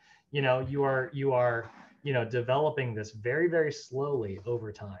day. You know, you are, you know, developing this very, very slowly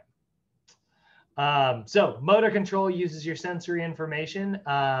over time. So motor control uses your sensory information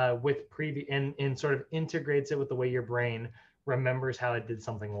with and sort of integrates it with the way your brain remembers how it did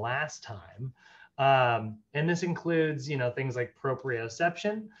something last time. And this includes, things like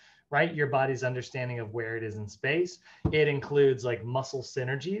proprioception, right? Your body's understanding of where it is in space. It includes like muscle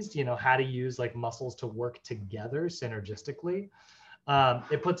synergies, how to use like muscles to work together synergistically.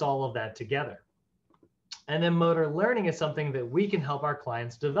 It puts all of that together. And then motor learning is something that we can help our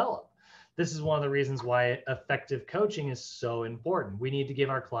clients develop. This is one of the reasons why effective coaching is so important. We need to give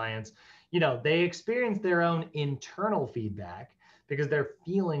our clients, they experience their own internal feedback because they're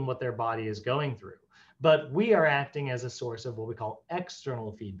feeling what their body is going through. But we are acting as a source of what we call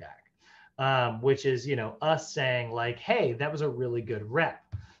external feedback, which is, us saying like, hey, that was a really good rep.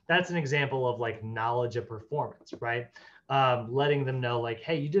 That's an example of like knowledge of performance, right? Letting them know like,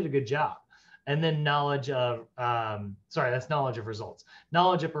 hey, you did a good job. And then knowledge of, that's knowledge of results.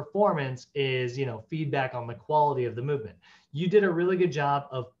 Knowledge of performance is, feedback on the quality of the movement. You did a really good job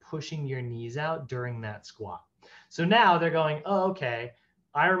of pushing your knees out during that squat. So now they're going, oh, okay,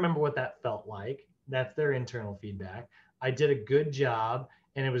 I remember what that felt like. That's their internal feedback. I did a good job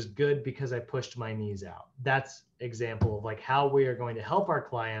and it was good because I pushed my knees out. That's example of like how we are going to help our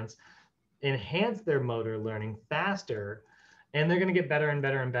clients enhance their motor learning faster, and they're going to get better and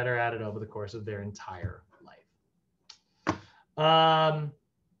better and better at it over the course of their entire life.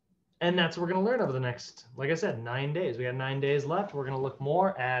 And that's what we're going to learn over the next, like I said, 9 days. We got 9 days left. We're going to look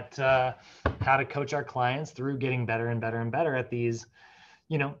more at how to coach our clients through getting better and better and better at these,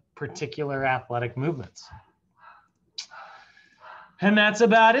 particular athletic movements. And that's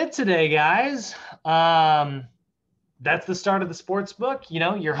about it today, guys. That's the start of the sports book.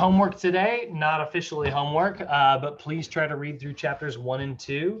 Your homework today, not officially homework, but please try to read through chapters 1 and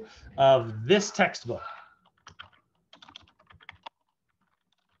 2 of this textbook.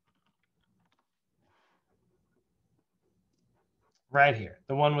 Right here,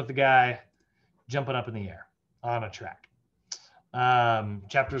 the one with the guy jumping up in the air on a track.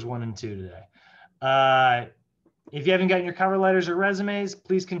 Chapters 1 and 2 today. If you haven't gotten your cover letters or resumes,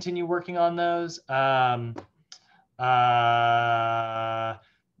 please continue working on those. If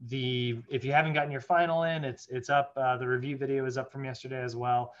you haven't gotten your final in, it's up. The review video is up from yesterday as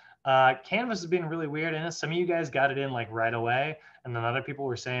well. Canvas has been really weird, and some of you guys got it in like right away, and then other people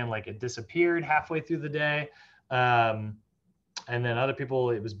were saying like it disappeared halfway through the day, and then other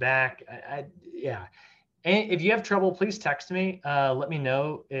people it was back. Yeah. And if you have trouble, please text me. Let me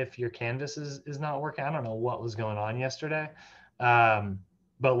know if your Canvas is not working. I don't know what was going on yesterday,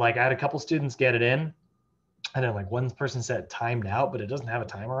 but like I had a couple students get it in. And then like one person said timed out, but it doesn't have a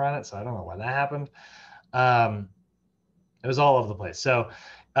timer on it. So I don't know why that happened. It was all over the place. So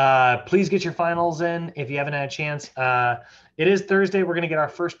please get your finals in if you haven't had a chance. It is Thursday. We're going to get our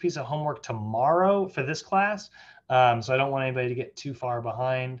first piece of homework tomorrow for this class. So I don't want anybody to get too far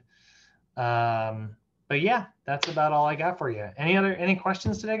behind. But yeah, that's about all I got for you. Any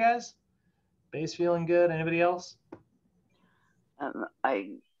questions today, guys? Base feeling good? Anybody else?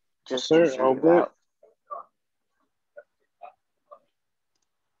 I just all good.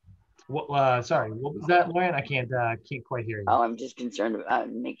 Sorry, what was that, Lauren? I can't quite hear you. Oh, I'm just concerned about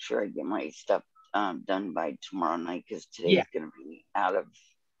make sure I get my stuff done by tomorrow night because today's going to be out of.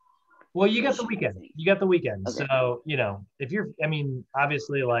 Well, you got the weekend. You got the weekend. Okay. So, if you're,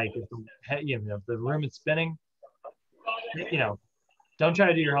 obviously, like, if the room is spinning, don't try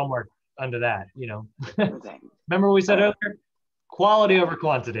to do your homework under that, Okay. Remember what we said earlier? Quality over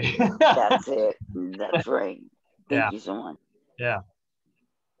quantity. That's it. That's right. Thank you so much. Yeah.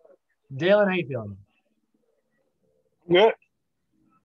 Dalen, how you feeling? Good.